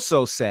will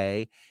also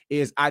say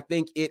is I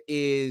think it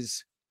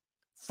is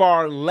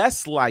far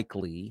less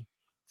likely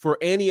for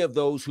any of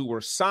those who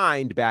were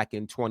signed back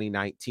in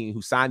 2019,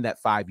 who signed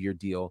that 5-year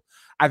deal.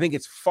 I think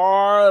it's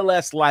far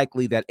less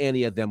likely that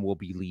any of them will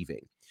be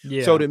leaving.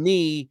 Yeah. So to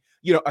me,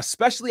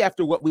 especially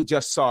after what we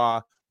just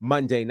saw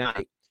Monday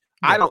night,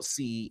 I don't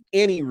see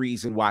any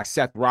reason why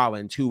Seth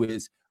Rollins, who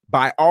is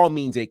by all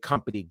means a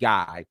company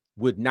guy,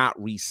 would not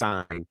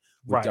re-sign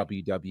with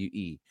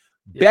WWE.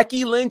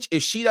 Becky Lynch,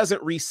 if she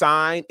doesn't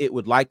re-sign, it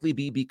would likely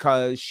be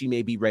because she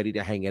may be ready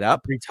to hang it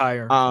up.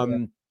 Retire.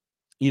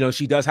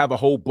 She does have a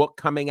whole book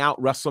coming out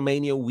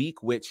WrestleMania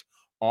week, which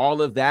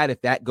all of that,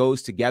 if that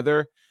goes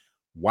together,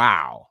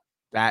 wow.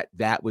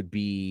 That would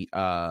be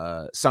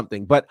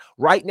something. But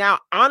right now,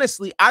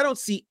 honestly, I don't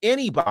see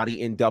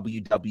anybody in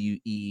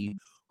WWE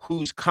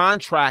whose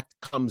contract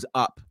comes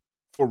up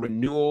for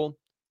renewal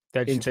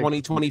in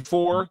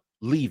 2024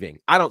 leaving.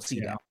 I don't see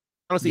that.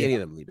 I don't see any of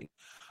them leaving.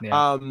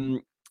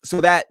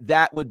 So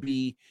that would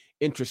be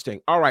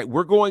interesting. All right,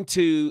 we're going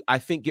to, I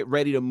think, get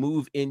ready to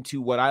move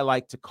into what I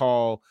like to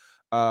call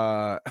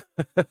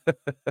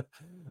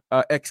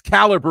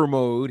Excalibur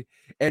mode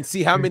and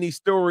see how many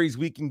stories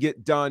we can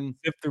get done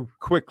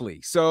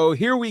quickly. So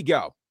here we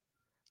go.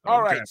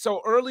 All right.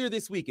 So earlier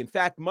this week, in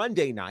fact,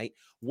 Monday night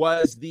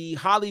was the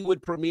Hollywood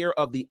premiere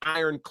of The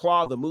Iron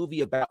Claw, the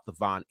movie about the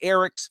Von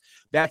Erichs.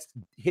 That's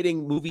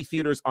hitting movie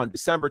theaters on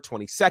December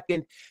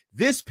 22nd.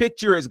 This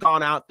picture has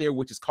gone out there,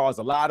 which has caused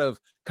a lot of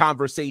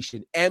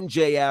conversation.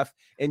 MJF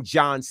and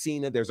John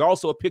Cena. There's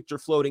also a picture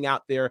floating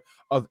out there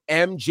of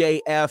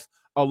MJF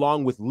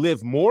along with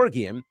Liv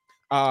Morgan,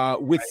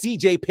 with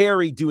CJ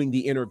Perry doing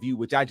the interview,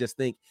 which I just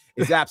think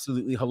is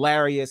absolutely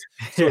hilarious.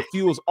 So it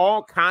fuels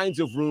all kinds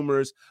of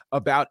rumors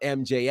about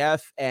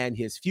MJF and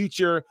his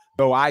future,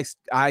 though I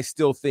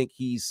still think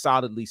he's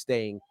solidly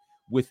staying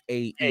with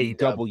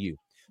AEW.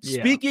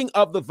 Speaking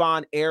of the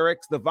Von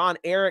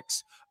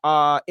Erichs,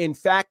 in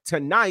fact,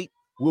 tonight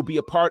will be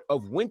a part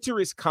of Winter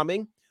is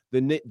Coming,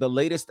 the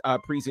latest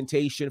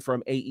presentation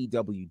from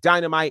AEW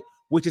Dynamite,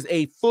 which is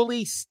a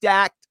fully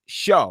stacked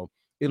show.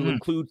 It'll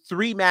include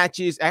 4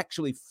 matches,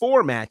 from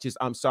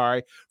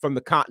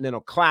the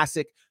Continental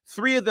Classic,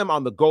 3 of them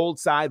on the gold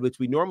side, which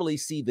we normally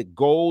see the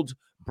gold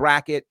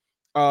bracket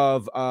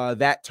of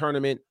that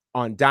tournament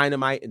on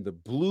Dynamite, and the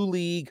Blue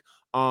League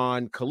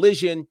on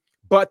Collision,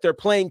 but they're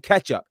playing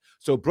catch up.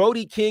 So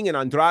Brody King and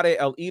Andrade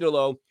El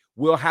Idolo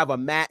will have a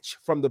match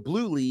from the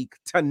Blue League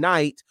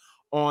tonight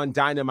on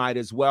Dynamite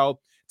as well.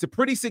 It's a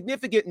pretty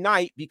significant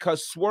night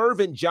because Swerve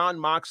and Jon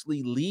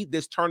Moxley lead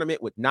this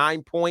tournament with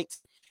 9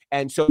 points.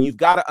 And so you've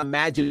got to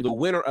imagine the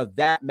winner of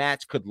that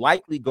match could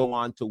likely go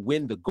on to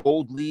win the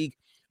Gold League.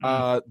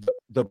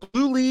 The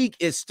Blue League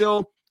is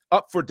still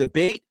up for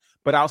debate,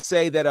 but I'll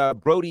say that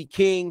Brody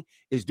King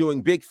is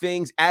doing big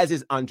things, as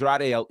is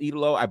Andrade El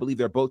Idolo. I believe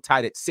they're both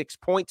tied at 6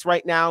 points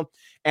right now.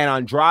 And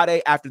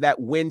Andrade, after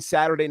that win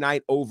Saturday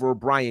night over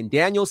Bryan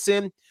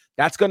Danielson,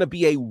 that's going to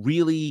be a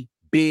really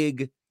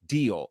big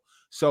deal.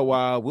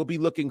 So we'll be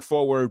looking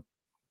forward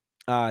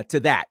to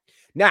that.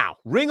 Now,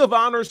 Ring of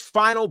Honor's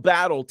final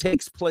battle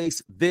takes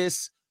place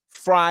this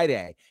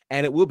Friday,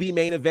 and it will be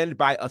main evented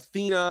by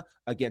Athena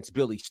against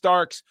Billy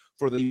Starks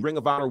for the Ring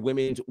of Honor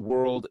Women's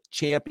World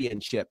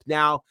Championship.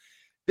 Now,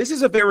 this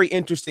is a very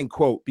interesting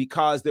quote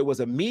because there was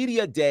a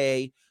media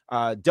day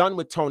done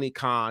with Tony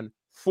Khan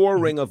for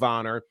Ring of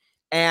Honor,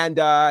 and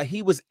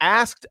he was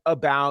asked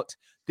about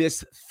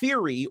this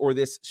theory or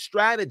this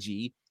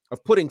strategy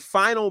of putting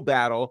Final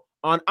Battle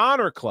on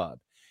Honor Club.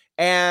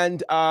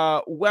 And,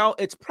 well,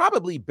 it's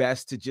probably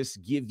best to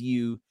just give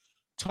you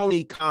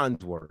Tony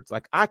Khan's words.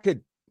 Like I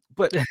could,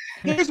 but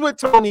here's what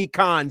Tony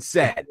Khan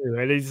said.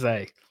 What did he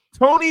say?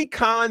 Tony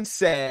Khan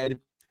said,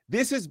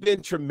 this has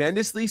been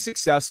tremendously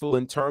successful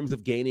in terms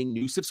of gaining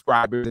new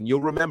subscribers. And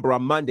you'll remember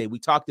on Monday, we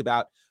talked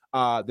about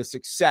the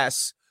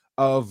success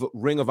of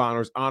Ring of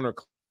Honor's Honor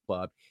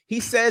Club. He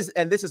says,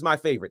 and this is my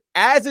favorite,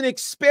 as an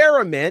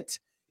experiment,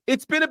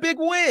 it's been a big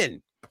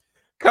win.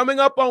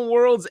 Coming up on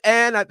World's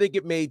End, I think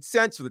it made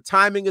sense for the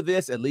timing of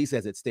this, at least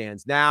as it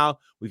stands now.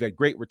 We've had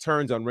great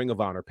returns on Ring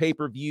of Honor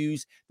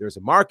pay-per-views. There's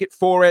a market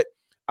for it.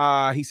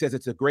 He says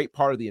it's a great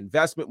part of the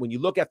investment. When you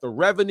look at the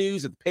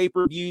revenues of the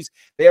pay-per-views,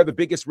 they are the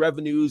biggest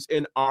revenues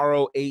in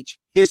ROH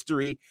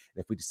history. And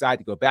if we decide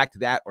to go back to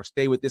that or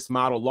stay with this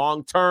model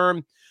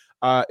long-term,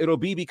 it'll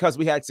be because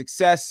we had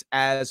success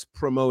as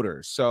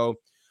promoters. So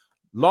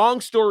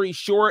long story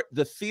short,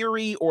 the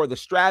theory or the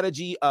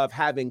strategy of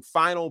having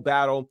Final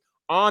Battle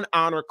on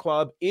Honor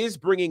Club is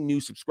bringing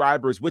new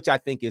subscribers, which I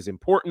think is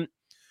important.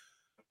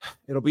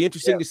 It'll be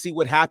interesting to see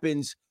what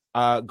happens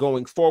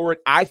going forward.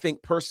 I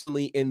think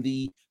personally, in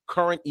the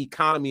current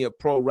economy of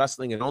pro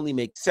wrestling, it only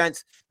makes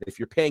sense that if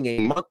you're paying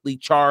a monthly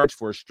charge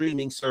for a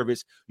streaming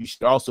service, you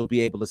should also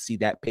be able to see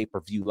that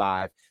pay-per-view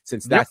live,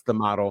 since that's the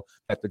model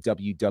that the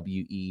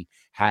WWE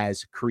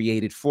has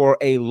created for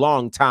a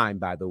long time,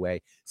 by the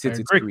way, since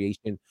its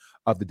creation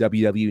of the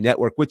WWE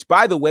Network, which,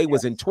 by the way,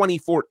 was in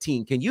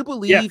 2014. Can you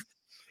believe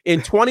in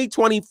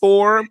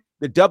 2024,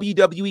 the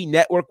WWE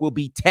Network will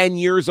be 10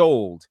 years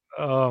old?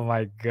 Oh,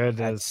 my goodness.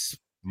 That's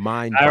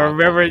mind. I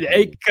remember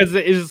because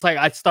it was like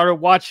I started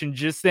watching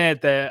just then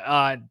at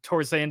the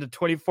towards the end of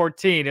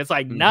 2014. It's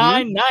like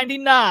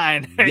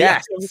 $9.99.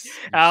 Yes.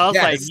 I was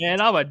like, man,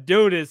 I'm gonna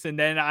do this. And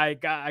then I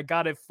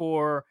got it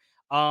for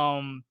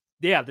the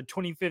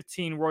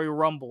 2015 Royal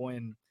Rumble.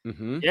 And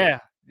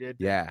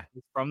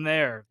from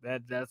there,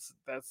 that's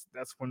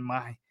when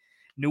my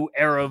new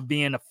era of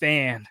being a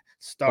fan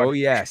started.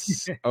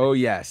 Oh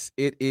yes.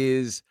 It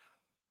is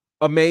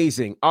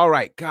amazing. All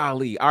right,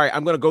 golly. All right,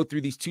 I'm going to go through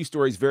these 2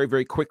 stories very,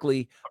 very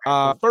quickly.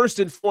 First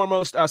and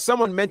foremost,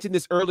 someone mentioned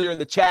this earlier in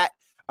the chat.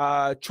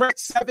 Trent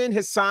Seven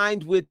has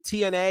signed with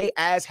TNA,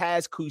 as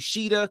has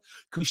Kushida.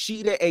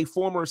 Kushida, a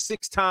former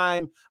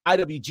 6-time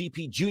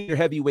IWGP Junior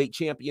Heavyweight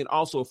Champion,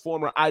 also a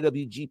former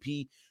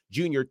IWGP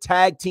Junior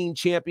Tag Team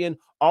Champion,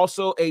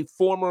 also a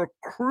former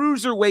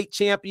Cruiserweight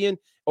Champion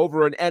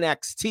over in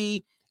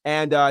NXT.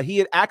 And he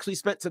had actually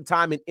spent some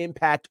time in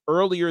Impact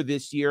earlier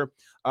this year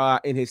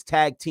in his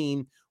tag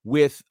team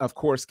with, of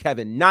course,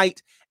 Kevin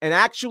Knight. And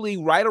actually,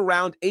 right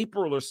around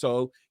April or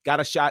so,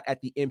 got a shot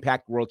at the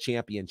Impact World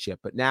Championship.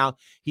 But now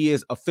he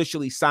is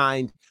officially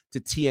signed to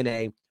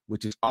TNA,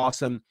 which is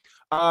awesome.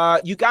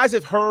 You guys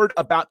have heard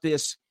about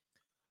this.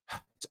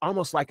 It's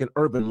almost like an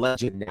urban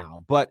legend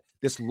now, but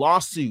this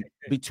lawsuit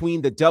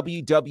between the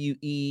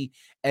WWE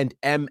and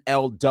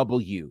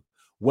MLW.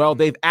 Well,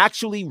 they've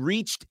actually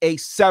reached a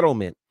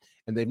settlement,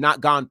 and they've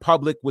not gone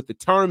public with the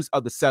terms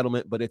of the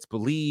settlement, but it's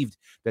believed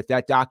that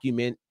that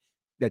documentation,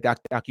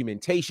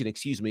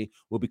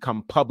 will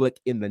become public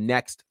in the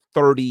next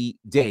 30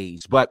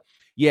 days. But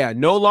yeah,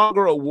 no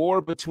longer a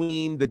war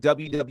between the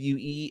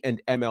WWE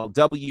and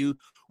MLW,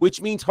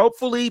 which means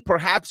hopefully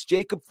perhaps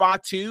Jacob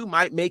Fatu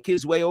might make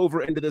his way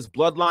over into this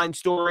bloodline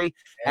story.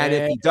 And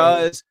if he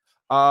does,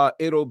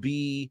 it'll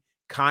be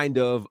kind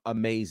of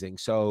amazing.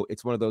 So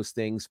it's one of those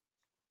things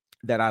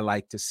that I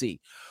like to see.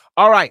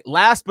 All right,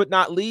 last but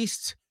not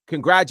least,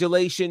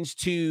 congratulations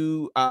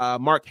to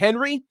Mark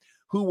Henry,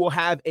 who will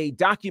have a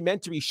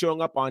documentary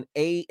showing up on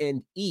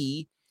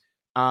A&E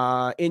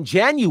in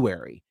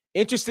January.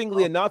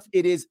 Interestingly enough,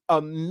 it is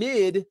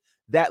amid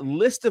that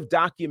list of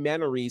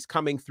documentaries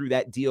coming through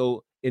that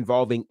deal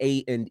involving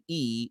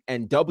A&E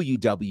and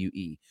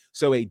WWE.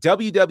 So a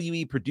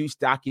WWE produced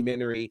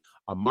documentary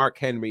on Mark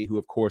Henry, who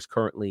of course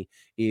currently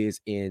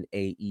is in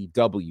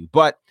AEW.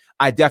 But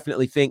I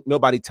definitely think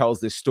nobody tells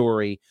this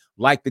story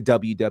like the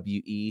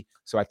WWE.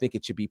 So I think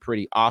it should be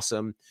pretty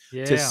awesome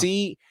to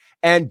see.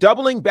 And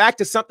doubling back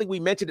to something we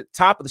mentioned at the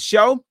top of the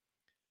show,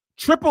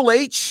 Triple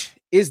H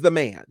is the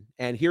man.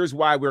 And here's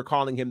why we're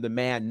calling him the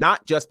man,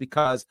 not just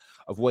because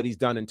of what he's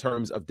done in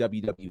terms of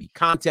WWE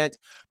content,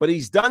 but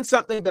he's done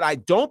something that I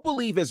don't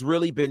believe has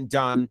really been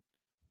done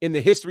in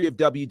the history of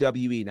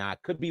WWE. Now, I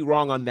could be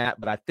wrong on that,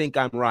 but I think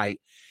I'm right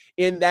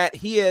in that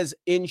he has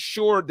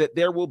ensured that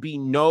there will be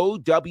no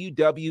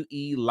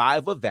WWE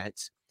live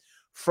events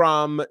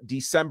from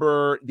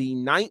December the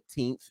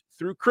 19th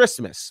through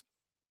Christmas,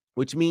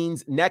 which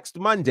means next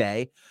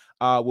Monday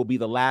will be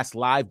the last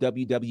live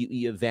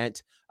WWE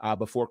event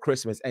before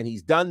Christmas. And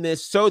he's done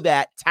this so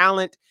that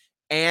talent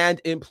and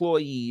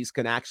employees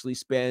can actually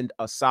spend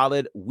a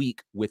solid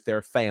week with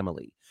their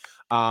family,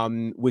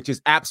 which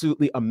is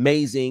absolutely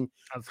amazing.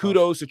 That's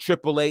Kudos awesome to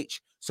Triple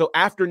H. So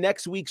after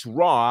next week's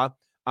Raw,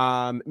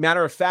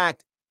 matter of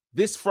fact,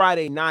 this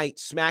Friday night,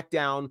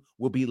 SmackDown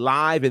will be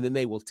live, and then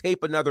they will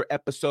tape another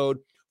episode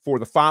for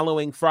the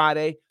following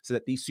Friday so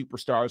that these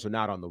superstars are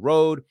not on the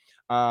road.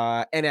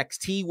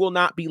 NXT will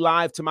not be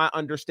live, to my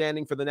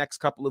understanding, for the next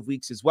couple of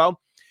weeks as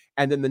well.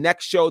 And then the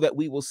next show that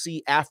we will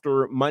see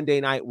after Monday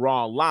Night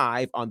Raw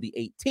live on the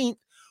 18th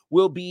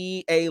will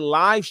be a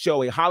live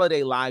show, a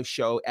holiday live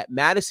show at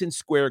Madison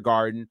Square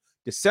Garden,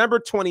 December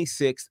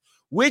 26th,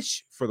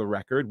 which, for the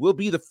record, will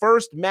be the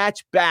first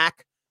match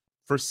back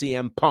for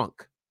CM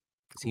Punk.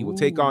 He will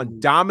take on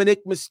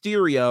Dominic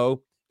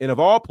Mysterio in, of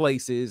all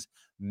places,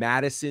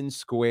 Madison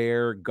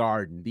Square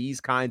Garden.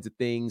 These kinds of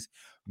things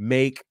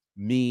make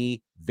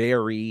me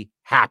very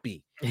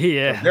happy.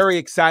 Yeah. I'm very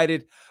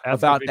excited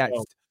about that.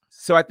 Dope.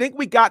 So I think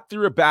we got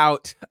through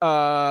about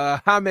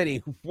how many?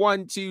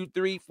 1, 2,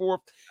 3, 4.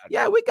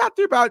 Yeah, we got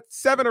through about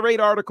 7 or 8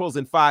 articles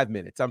in 5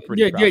 minutes. I'm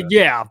pretty proud of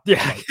yeah.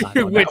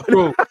 You went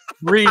through,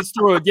 breezed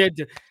through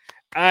it.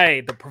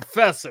 Hey, the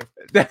professor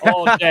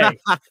all day.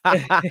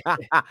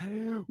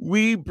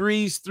 We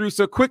breezed through.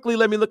 So quickly,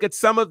 let me look at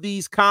some of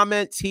these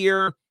comments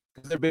here.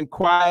 There have been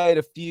quite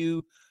a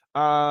few.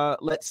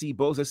 Let's see.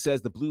 Boza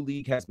says the Blue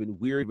League has been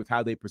weird with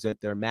how they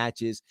present their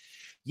matches.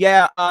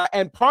 Yeah,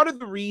 and part of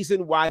the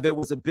reason why there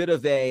was a bit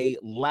of a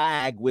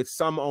lag with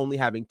some only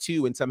having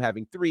 2 and some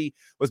having 3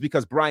 was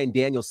because Bryan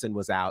Danielson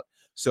was out.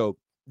 So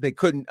they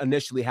couldn't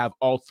initially have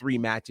all 3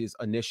 matches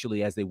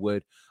initially as they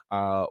would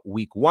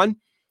week 1.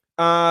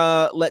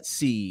 Let's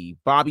see.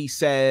 Bobby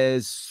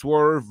says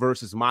Swerve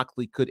versus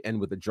Moxley could end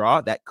with a draw.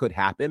 That could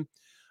happen.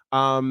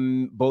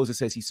 Boza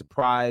says he's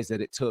surprised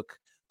that it took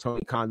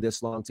Tony Khan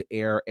this long to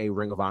air a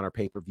Ring of Honor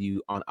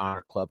pay-per-view on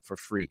Honor Club for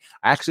free.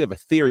 I actually have a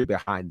theory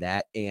behind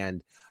that,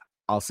 and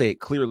I'll say it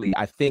clearly.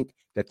 I think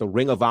that the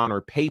Ring of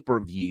Honor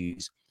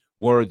pay-per-views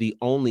were the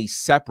only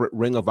separate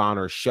Ring of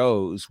Honor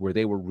shows where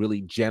they were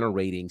really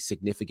generating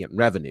significant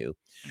revenue,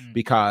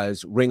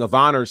 because Ring of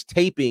Honor's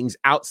tapings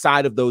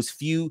outside of those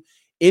few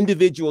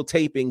individual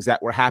tapings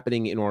that were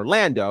happening in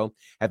Orlando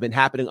have been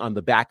happening on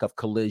the back of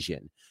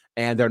Collision,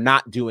 and they're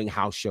not doing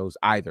house shows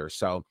either.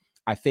 So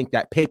I think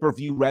that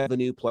pay-per-view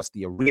revenue plus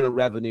the arena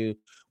revenue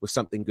was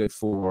something good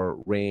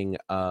for Ring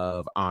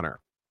of Honor.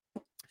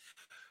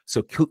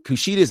 So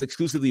Kushida is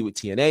exclusively with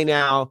TNA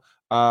now.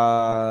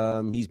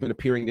 He's been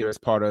appearing there as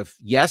part of,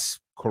 yes,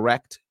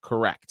 correct.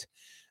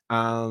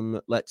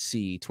 Let's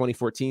see.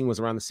 2014 was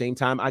around the same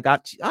time I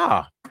got.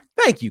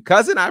 Thank you,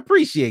 cousin. I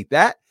appreciate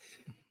that.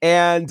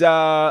 And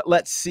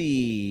let's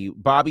see.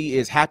 Bobby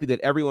is happy that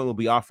everyone will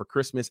be off for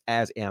Christmas,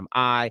 as am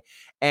I.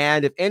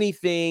 And if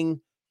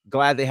anything,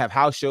 glad they have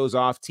house shows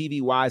off.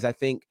 TV wise, I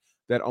think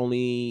that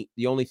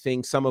the only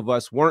thing some of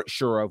us weren't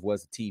sure of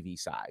was the TV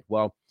side.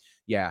 Well,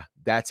 yeah,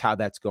 that's how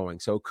that's going.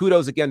 So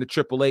kudos again to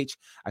Triple H.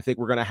 I think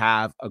we're going to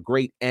have a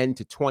great end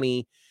to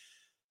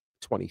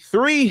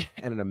 2023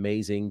 and an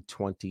amazing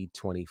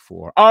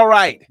 2024. All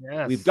right.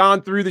 Yes. We've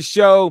gone through the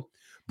show.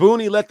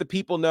 Booney, let the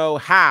people know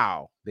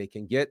how they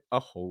can get a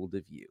hold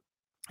of you.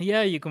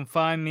 Yeah, you can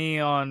find me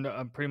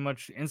on pretty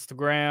much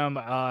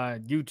Instagram,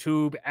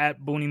 YouTube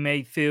at Booney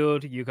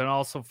Mayfield. You can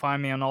also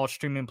find me on all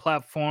streaming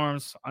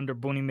platforms under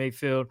Booney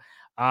Mayfield.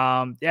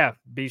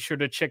 Be sure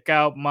to check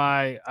out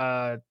my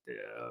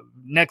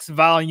next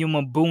volume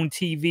of Boon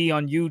TV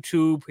on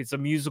YouTube. It's a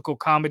musical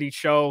comedy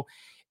show.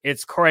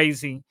 It's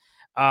crazy.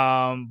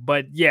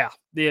 But yeah,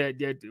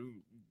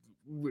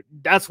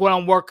 that's what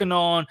I'm working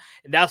on,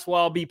 and that's what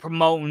I'll be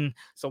promoting.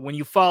 So when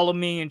you follow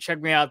me and check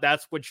me out,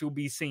 that's what you'll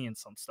be seeing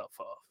some stuff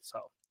of. So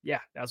yeah,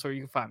 that's where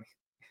you can find me.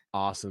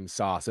 Awesome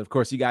sauce. Of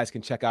course, you guys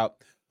can check out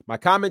my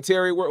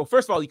commentary work. Well,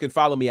 first of all, you can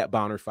follow me at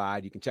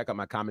Bonnerfied. You can check out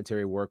my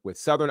commentary work with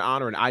Southern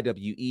Honor and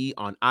IWE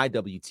on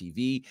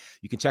IWTV.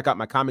 You can check out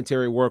my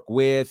commentary work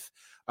with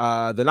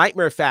the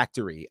Nightmare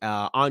Factory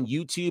on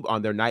YouTube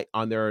on their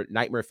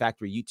Nightmare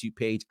Factory YouTube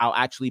page. I'll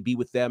actually be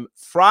with them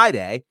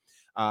Friday.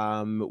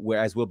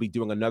 Whereas we'll be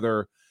doing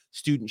another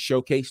student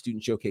showcase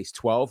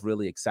 12.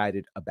 Really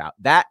excited about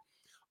that.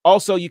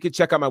 Also, you can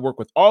check out my work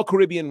with All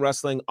Caribbean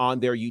Wrestling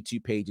on their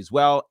YouTube page as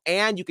well.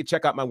 And you can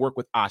check out my work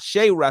with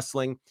Ashe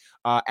Wrestling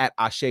at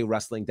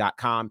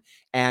AsheWrestling.com.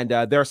 And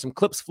there are some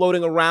clips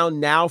floating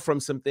around now from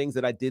some things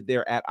that I did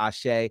there at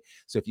Ashe.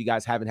 So if you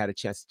guys haven't had a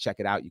chance to check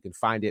it out, you can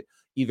find it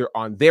either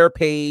on their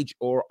page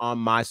or on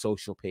my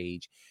social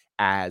page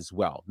as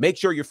well. Make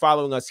sure you're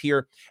following us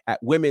here at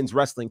Women's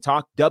Wrestling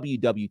Talk.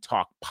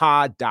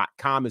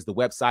 www.talkpod.com is the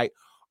website.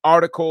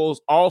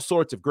 Articles, all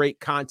sorts of great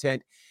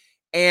content.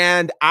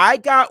 And I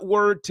got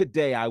word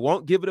today. I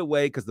won't give it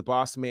away because the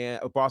boss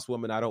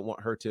woman, I don't want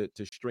her to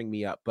string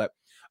me up. But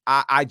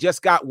I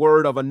just got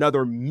word of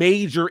another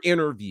major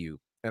interview.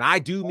 And I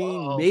do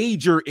mean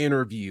major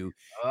interview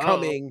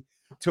coming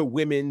to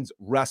Women's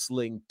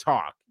Wrestling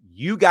Talk.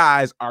 You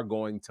guys are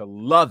going to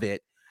love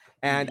it.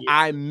 And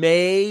I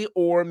may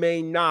or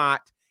may not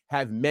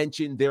have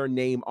mentioned their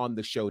name on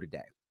the show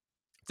today.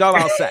 That's all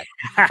I'll say.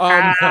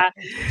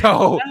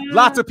 So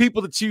lots of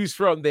people to choose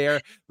from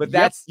there, but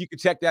you can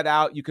check that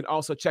out. You can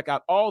also check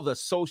out all the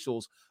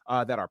socials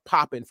that are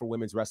popping for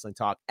Women's Wrestling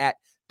Talk at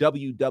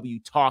WW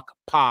Talk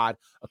Pod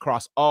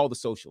across all the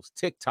socials,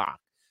 TikTok,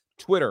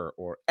 Twitter,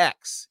 or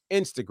X,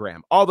 Instagram,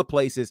 all the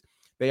places.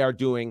 They are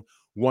doing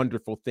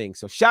wonderful things.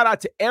 So shout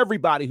out to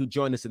everybody who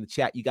joined us in the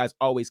chat. You guys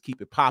always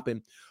keep it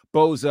popping.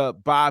 Boza,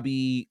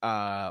 Bobby,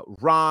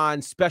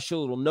 Ron,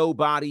 Special Little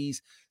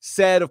Nobodies,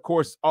 Said, of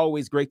course,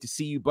 always great to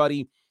see you,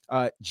 buddy.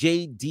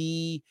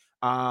 JD,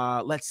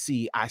 let's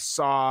see. I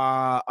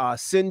saw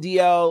Cindy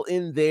L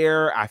in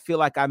there. I feel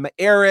like I'm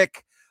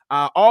Eric.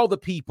 All the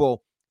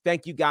people,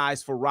 thank you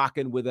guys for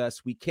rocking with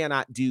us. We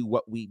cannot do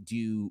what we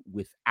do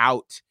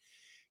without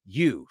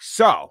you.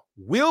 So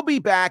we'll be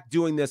back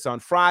doing this on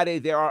Friday.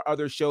 There are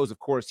other shows, of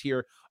course,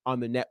 here on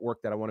the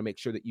network that I want to make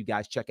sure that you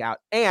guys check out.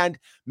 And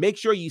make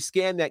sure you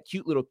scan that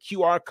cute little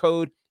QR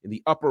code in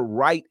the upper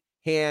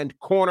right-hand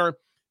corner,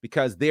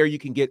 because there you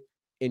can get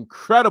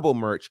incredible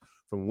merch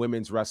from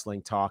Women's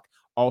Wrestling Talk.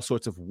 All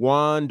sorts of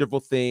wonderful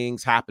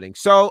things happening.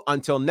 So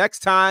until next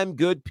time,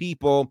 good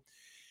people,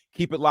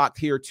 keep it locked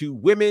here to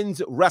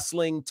Women's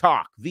Wrestling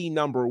Talk, the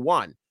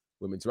 #1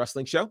 women's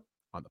wrestling show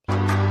on the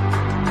planet.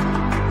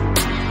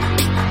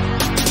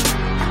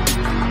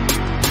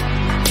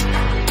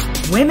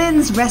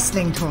 Women's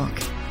Wrestling Talk,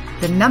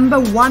 the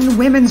 #1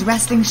 women's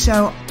wrestling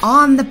show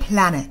on the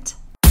planet.